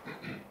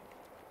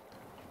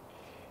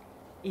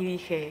 Y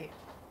dije,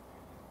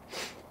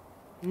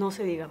 no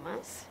se diga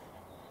más,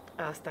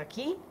 hasta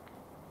aquí,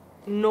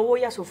 no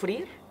voy a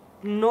sufrir,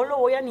 no lo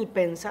voy a ni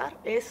pensar,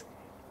 es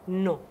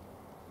no.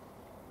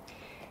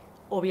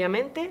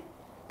 Obviamente,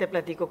 te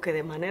platico que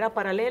de manera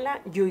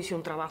paralela yo hice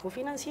un trabajo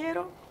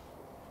financiero,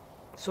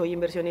 soy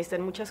inversionista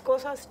en muchas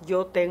cosas,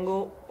 yo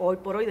tengo hoy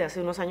por hoy, de hace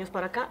unos años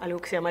para acá, algo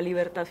que se llama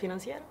libertad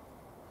financiera,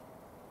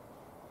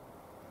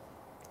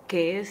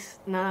 que es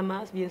nada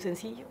más bien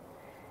sencillo,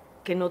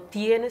 que no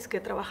tienes que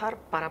trabajar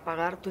para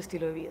pagar tu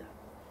estilo de vida.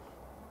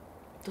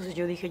 Entonces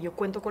yo dije, yo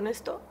cuento con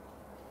esto,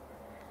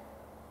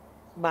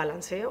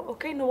 balanceo,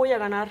 ok, no voy a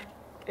ganar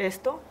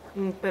esto,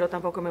 pero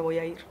tampoco me voy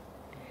a ir.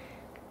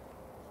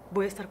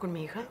 Voy a estar con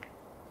mi hija,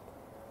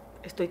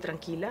 estoy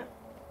tranquila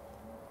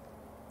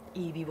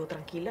y vivo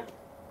tranquila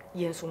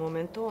y en su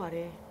momento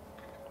haré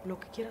lo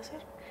que quiera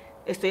hacer.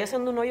 Estoy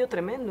haciendo un hoyo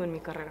tremendo en mi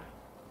carrera.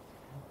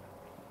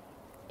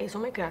 Eso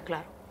me queda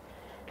claro.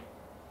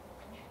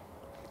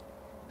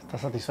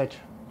 ¿Estás satisfecha?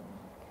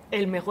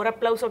 El mejor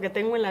aplauso que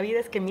tengo en la vida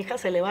es que mi hija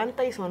se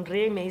levanta y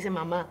sonríe y me dice,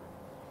 mamá.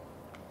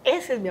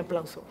 Ese es mi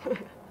aplauso.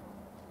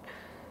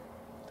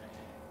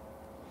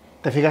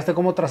 ¿Te fijaste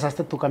cómo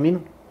trazaste tu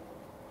camino?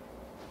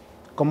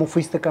 ¿Cómo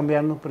fuiste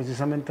cambiando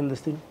precisamente el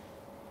destino?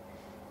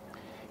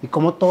 Y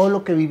cómo todo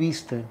lo que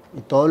viviste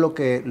y todo lo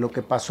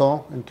que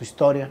pasó en tu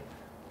historia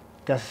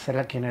te hace ser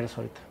la quien eres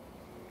ahorita.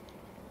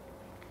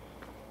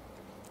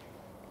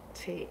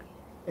 Sí.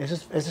 Eso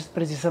es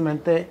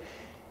precisamente,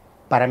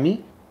 para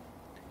mí,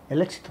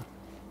 el éxito.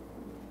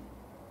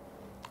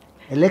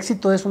 El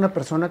éxito es una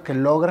persona que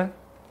logra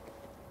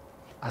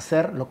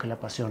hacer lo que le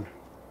apasiona.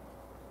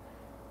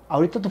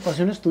 Ahorita tu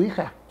pasión es tu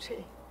hija. Sí.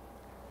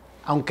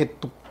 Aunque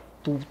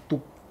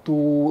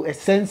tu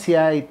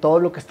esencia y todo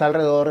lo que está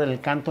alrededor,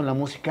 el canto, en la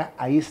música,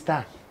 ahí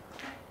está.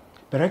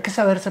 Pero hay que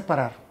saber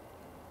separar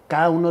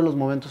cada uno de los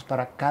momentos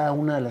para cada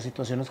una de las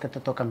situaciones que te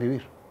tocan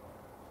vivir.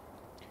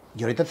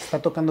 Y ahorita te está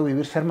tocando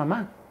vivir ser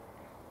mamá.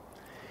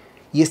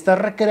 Y estás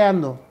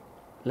recreando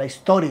la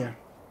historia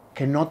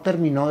que no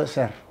terminó de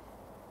ser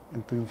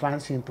en tu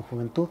infancia y en tu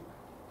juventud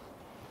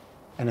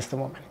en este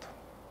momento.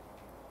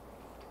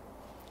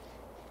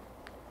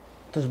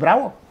 Entonces,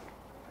 bravo.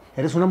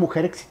 Eres una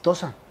mujer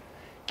exitosa.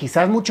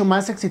 Quizás mucho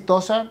más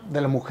exitosa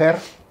de la mujer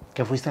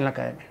que fuiste en la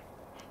academia.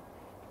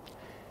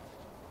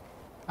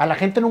 A la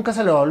gente nunca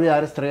se le va a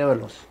olvidar Estrella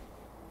Veloz.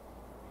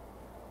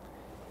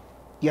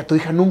 Y a tu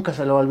hija nunca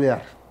se le va a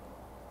olvidar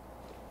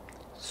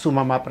su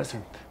mamá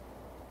presente.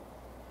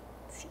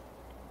 Sí.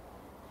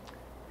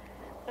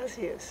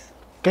 Así es.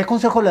 ¿Qué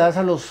consejo le das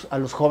a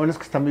los jóvenes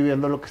que están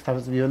viviendo lo que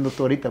estás viviendo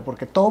tú ahorita?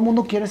 Porque todo el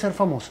mundo quiere ser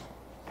famoso.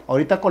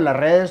 Ahorita con las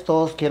redes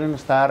todos quieren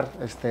estar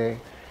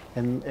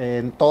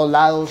en todos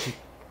lados.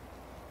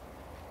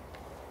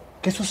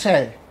 ¿Qué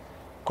sucede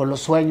con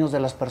los sueños de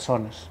las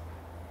personas?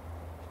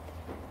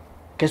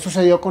 ¿Qué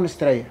sucedió con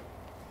Estrella?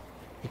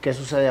 ¿Y qué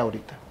sucede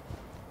ahorita?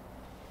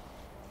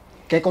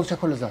 ¿Qué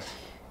consejo les das?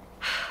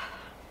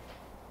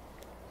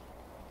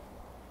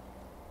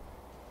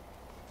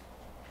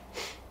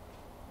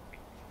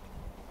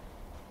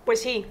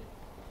 Pues sí.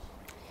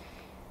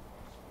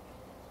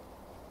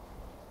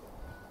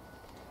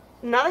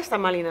 Nada está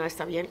mal y nada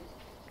está bien.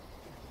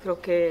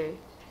 Creo que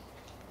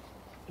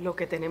lo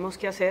que tenemos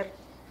que hacer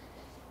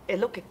es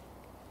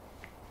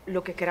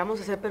lo que queramos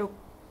hacer, pero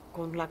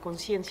con la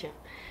conciencia.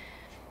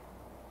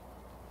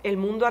 El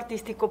mundo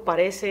artístico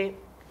parece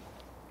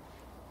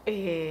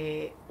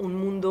un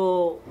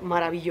mundo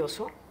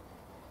maravilloso,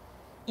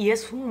 y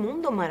es un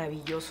mundo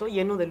maravilloso,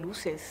 lleno de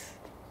luces,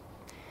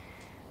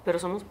 pero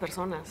somos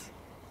personas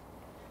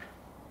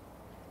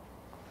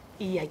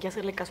y hay que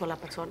hacerle caso a la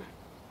persona.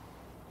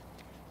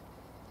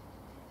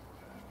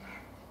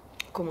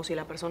 Como si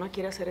la persona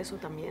quiere hacer eso,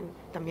 también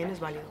es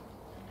válido.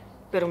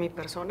 Pero mi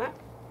persona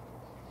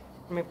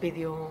me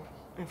pidió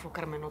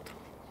enfocarme en otra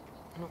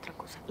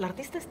cosa. La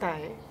artista está,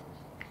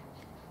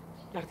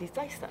 La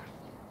artista ahí está.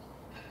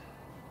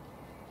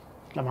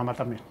 La mamá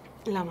también.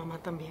 La mamá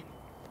también.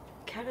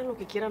 Que hagan lo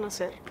que quieran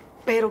hacer,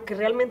 pero que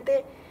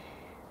realmente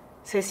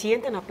se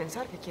sienten a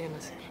pensar que quieren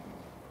hacer.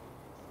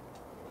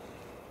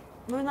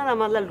 No es nada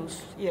más la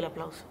luz y el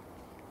aplauso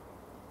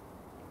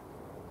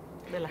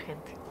de la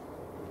gente.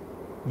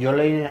 Yo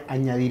le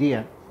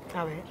añadiría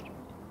A ver.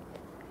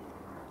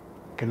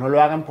 que no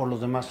lo hagan por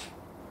los demás,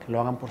 que lo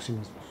hagan por sí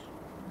mismos.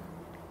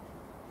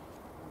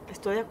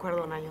 Estoy de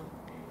acuerdo, Nayo.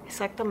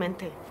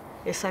 Exactamente,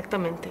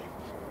 exactamente.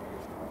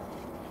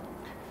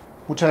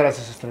 Muchas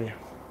gracias, Estrella.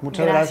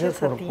 Muchas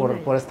gracias Gracias a ti,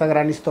 por esta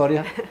gran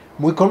historia.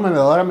 Muy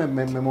conmovedora,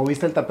 me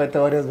moviste el tapete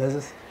varias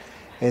veces.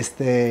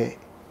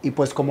 Y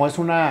pues como es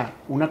una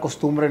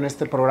costumbre en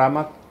este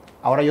programa,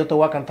 ahora yo te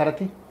voy a cantar a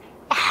ti.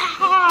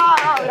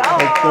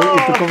 ¡Bravo!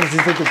 Y tú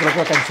compusiste tu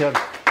propia canción.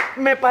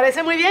 Me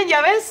parece muy bien,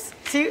 ¿ya ves?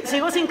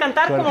 Sigo sin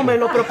cantar como me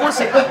lo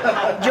propuse.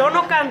 Yo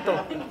no canto.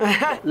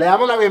 Le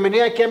damos la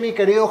bienvenida aquí a mi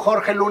querido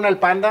Jorge Luna, el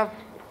Panda.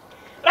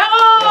 ¡Bravo!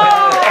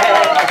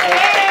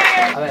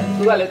 A ver,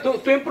 tú dale,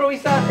 tú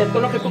improvisa el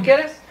tono que tú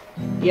quieres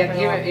y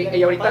aquí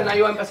y ahorita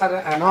Nayo va a empezar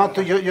a... No,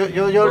 yo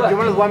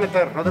me los voy a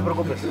meter, no te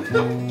preocupes.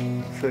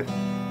 Sí.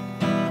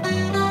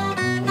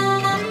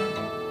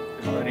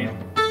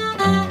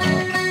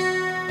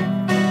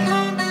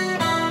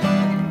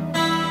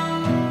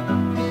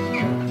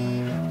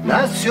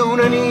 Nació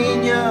una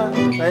niña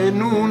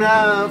en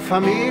una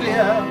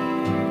familia,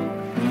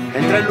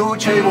 entre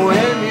lucha y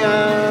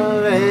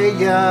bohemia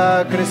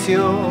ella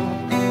creció.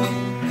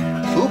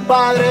 Su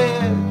padre,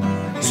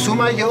 su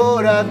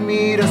mayor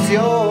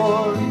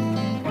admiración,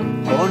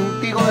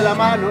 contigo de la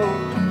mano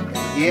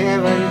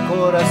lleva el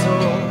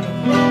corazón.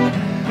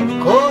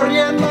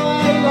 Corriendo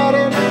en la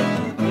arena,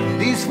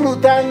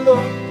 disfrutando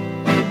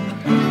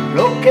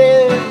lo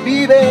que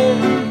vive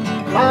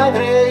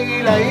padre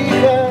y la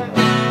hija.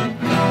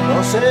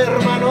 Los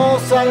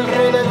hermanos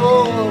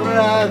alrededor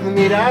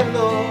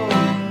admirando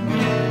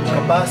tu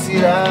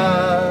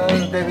capacidad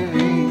de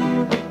vivir.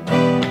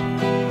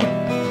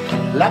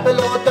 La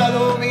pelota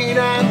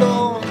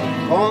dominando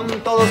con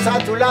todos a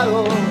tu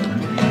lado,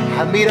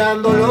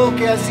 admirando lo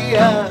que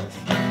hacías,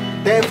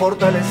 te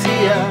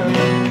fortalecía.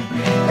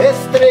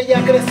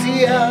 Estrella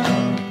crecía,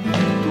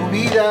 tu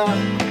vida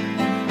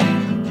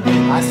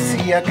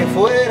hacía que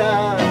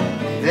fuera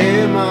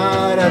de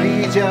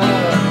maravilla.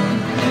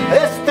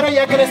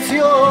 Estrella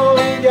creció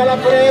y a la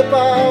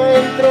prepa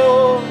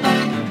entró.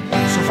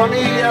 Su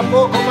familia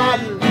poco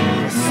mal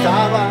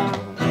estaba,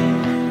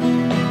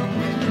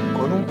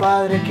 con un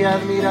padre que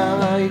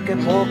admiraba y que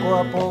poco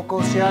a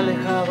poco se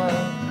alejaba.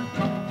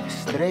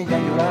 Estrella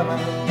lloraba.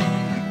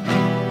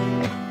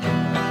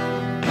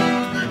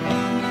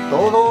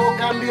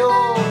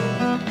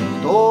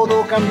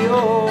 Todo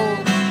cambió,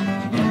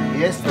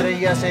 y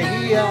Estrella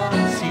seguía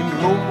sin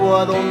rumbo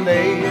a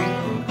dónde ir.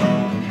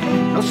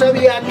 No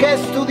sabía qué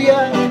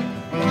estudiar,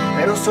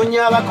 pero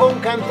soñaba con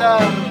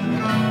cantar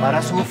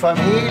para su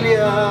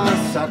familia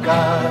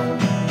sacar.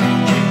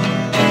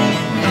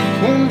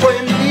 Un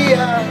buen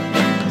día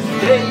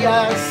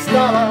Estrella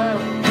estaba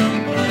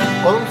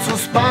con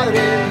sus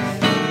padres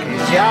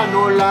que ya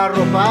no la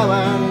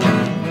arropaban,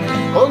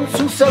 con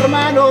sus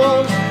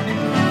hermanos.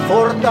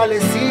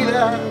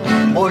 Fortalecida,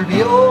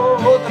 volvió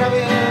otra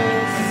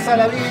vez a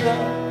la vida.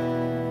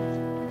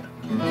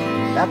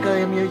 La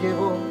academia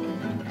llegó,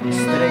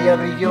 Estrella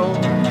brilló.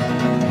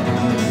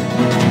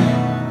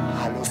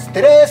 A los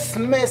 3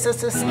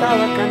 meses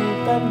estaba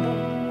cantando,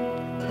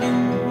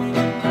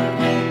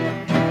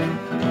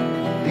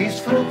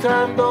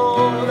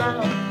 disfrutando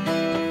la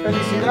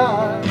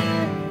felicidad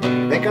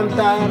de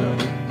cantar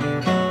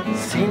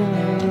sin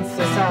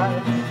cesar.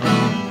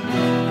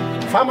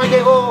 Fama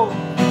llegó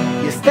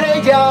y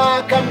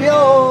Estrella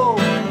cambió.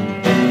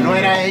 No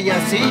era ella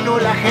sino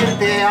la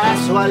gente a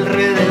su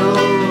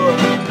alrededor,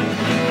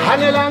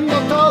 anhelando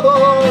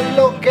todo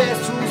lo que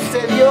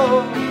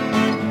sucedió,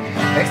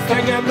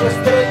 extrañando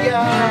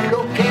Estrella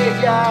lo que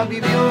ella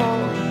vivió.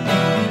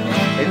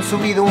 En su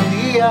vida un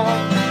día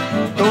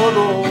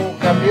todo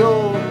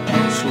cambió,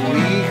 su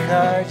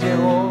hija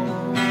llegó.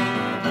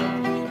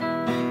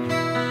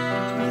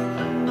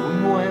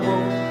 Un nuevo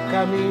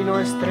camino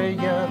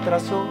Estrella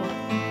trazó,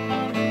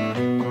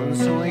 con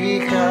su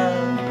hija,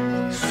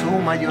 su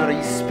mayor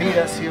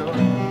inspiración,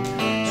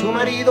 su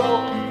marido,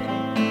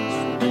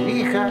 su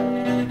hija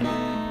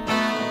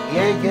y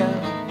ella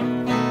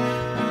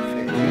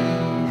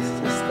feliz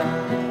está.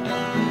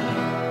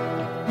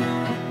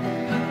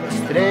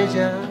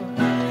 Estrella,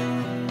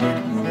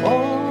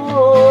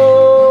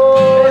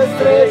 oh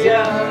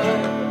Estrella,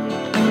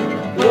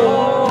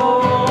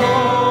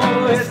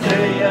 oh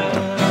Estrella,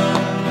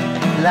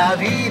 la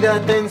vida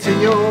te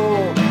enseñó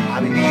a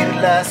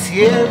vivirla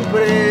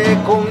siempre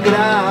con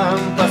gran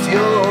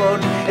pasión.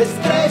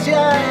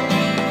 Estrella,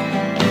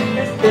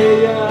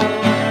 Estrella,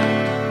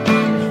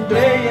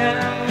 Estrella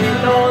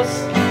Veloz,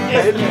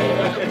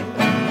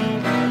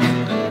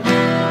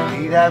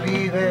 vida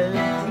vive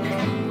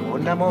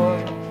con amor,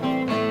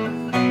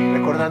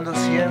 recordando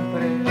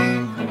siempre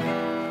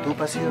tu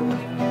pasión.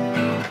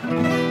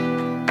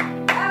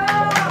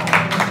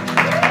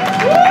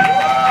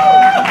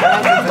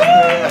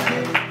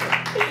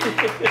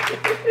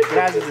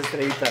 Gracias,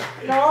 Estrellita.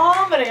 No,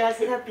 hombre,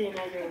 gracias a ti,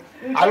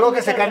 Nayo. Algo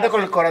que se canta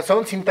con el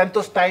corazón, sin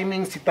tantos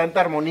timings y tanta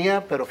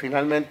armonía, pero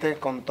finalmente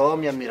con toda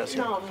mi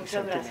admiración. No,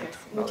 muchas gracias.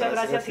 Muchas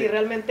gracias y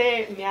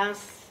realmente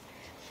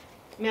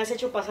me has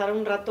hecho pasar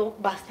un rato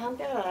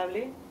bastante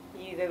agradable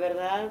y de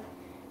verdad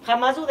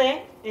jamás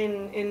dudé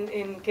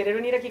en querer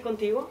venir aquí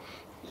contigo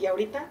y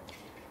ahorita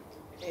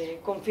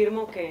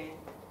confirmo que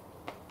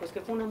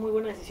fue una muy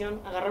buena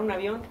decisión agarrar un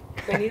avión,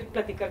 venir,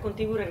 platicar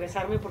contigo y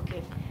regresarme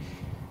porque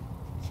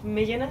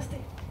me llenaste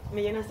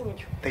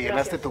mucho. Te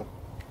llenaste tú.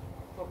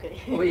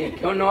 Okay. Oye,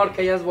 qué honor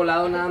que hayas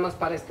volado nada más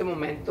para este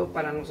momento,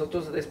 para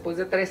nosotros, después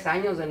de 3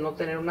 años de no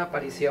tener una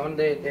aparición,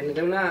 de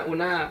tener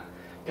una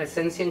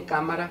presencia en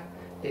cámara,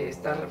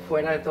 estar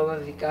fuera de todo,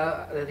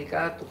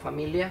 dedicada a tu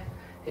familia.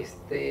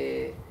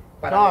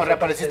 No,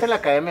 reapareciste en la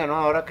academia, ¿no?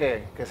 Ahora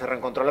que se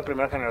reencontró la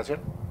primera generación.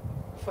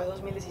 Fue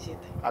 2017.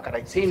 Ah,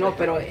 caray. Sí, no,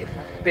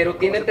 pero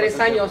tiene 3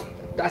 años.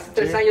 Hace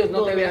 3 años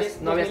no habías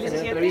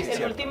tenido entrevista.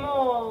 El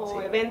último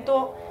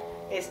evento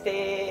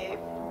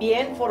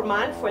bien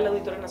formal fue el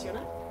Auditorio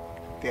Nacional.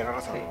 Tienes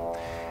razón. Sí.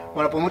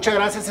 Bueno, pues muchas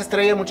gracias,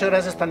 Estrella, muchas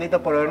gracias,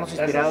 Pandita, por habernos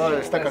inspirado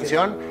en esta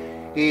canción.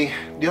 Y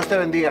Dios te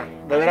bendiga.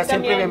 De veras,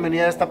 siempre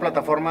bienvenida a esta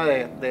plataforma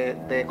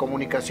de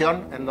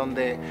comunicación, en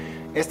donde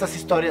estas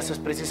historias es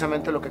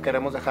precisamente lo que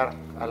queremos dejar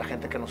a la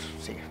gente que nos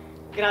sigue.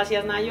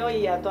 Gracias, Nayo,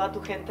 y a toda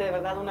tu gente, de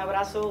verdad, un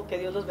abrazo, que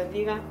Dios los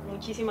bendiga.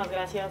 Muchísimas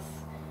gracias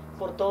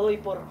por todo y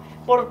por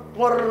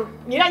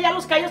mira ya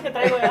los callos que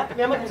traigo, ¿verdad?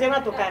 Ya me pusieron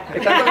a tocar.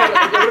 Yo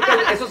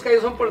creo que esos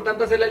callos son por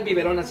tanto hacerle el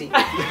biberón así.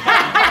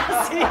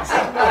 Sí.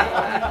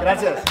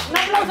 Gracias. Un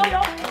aplauso yo.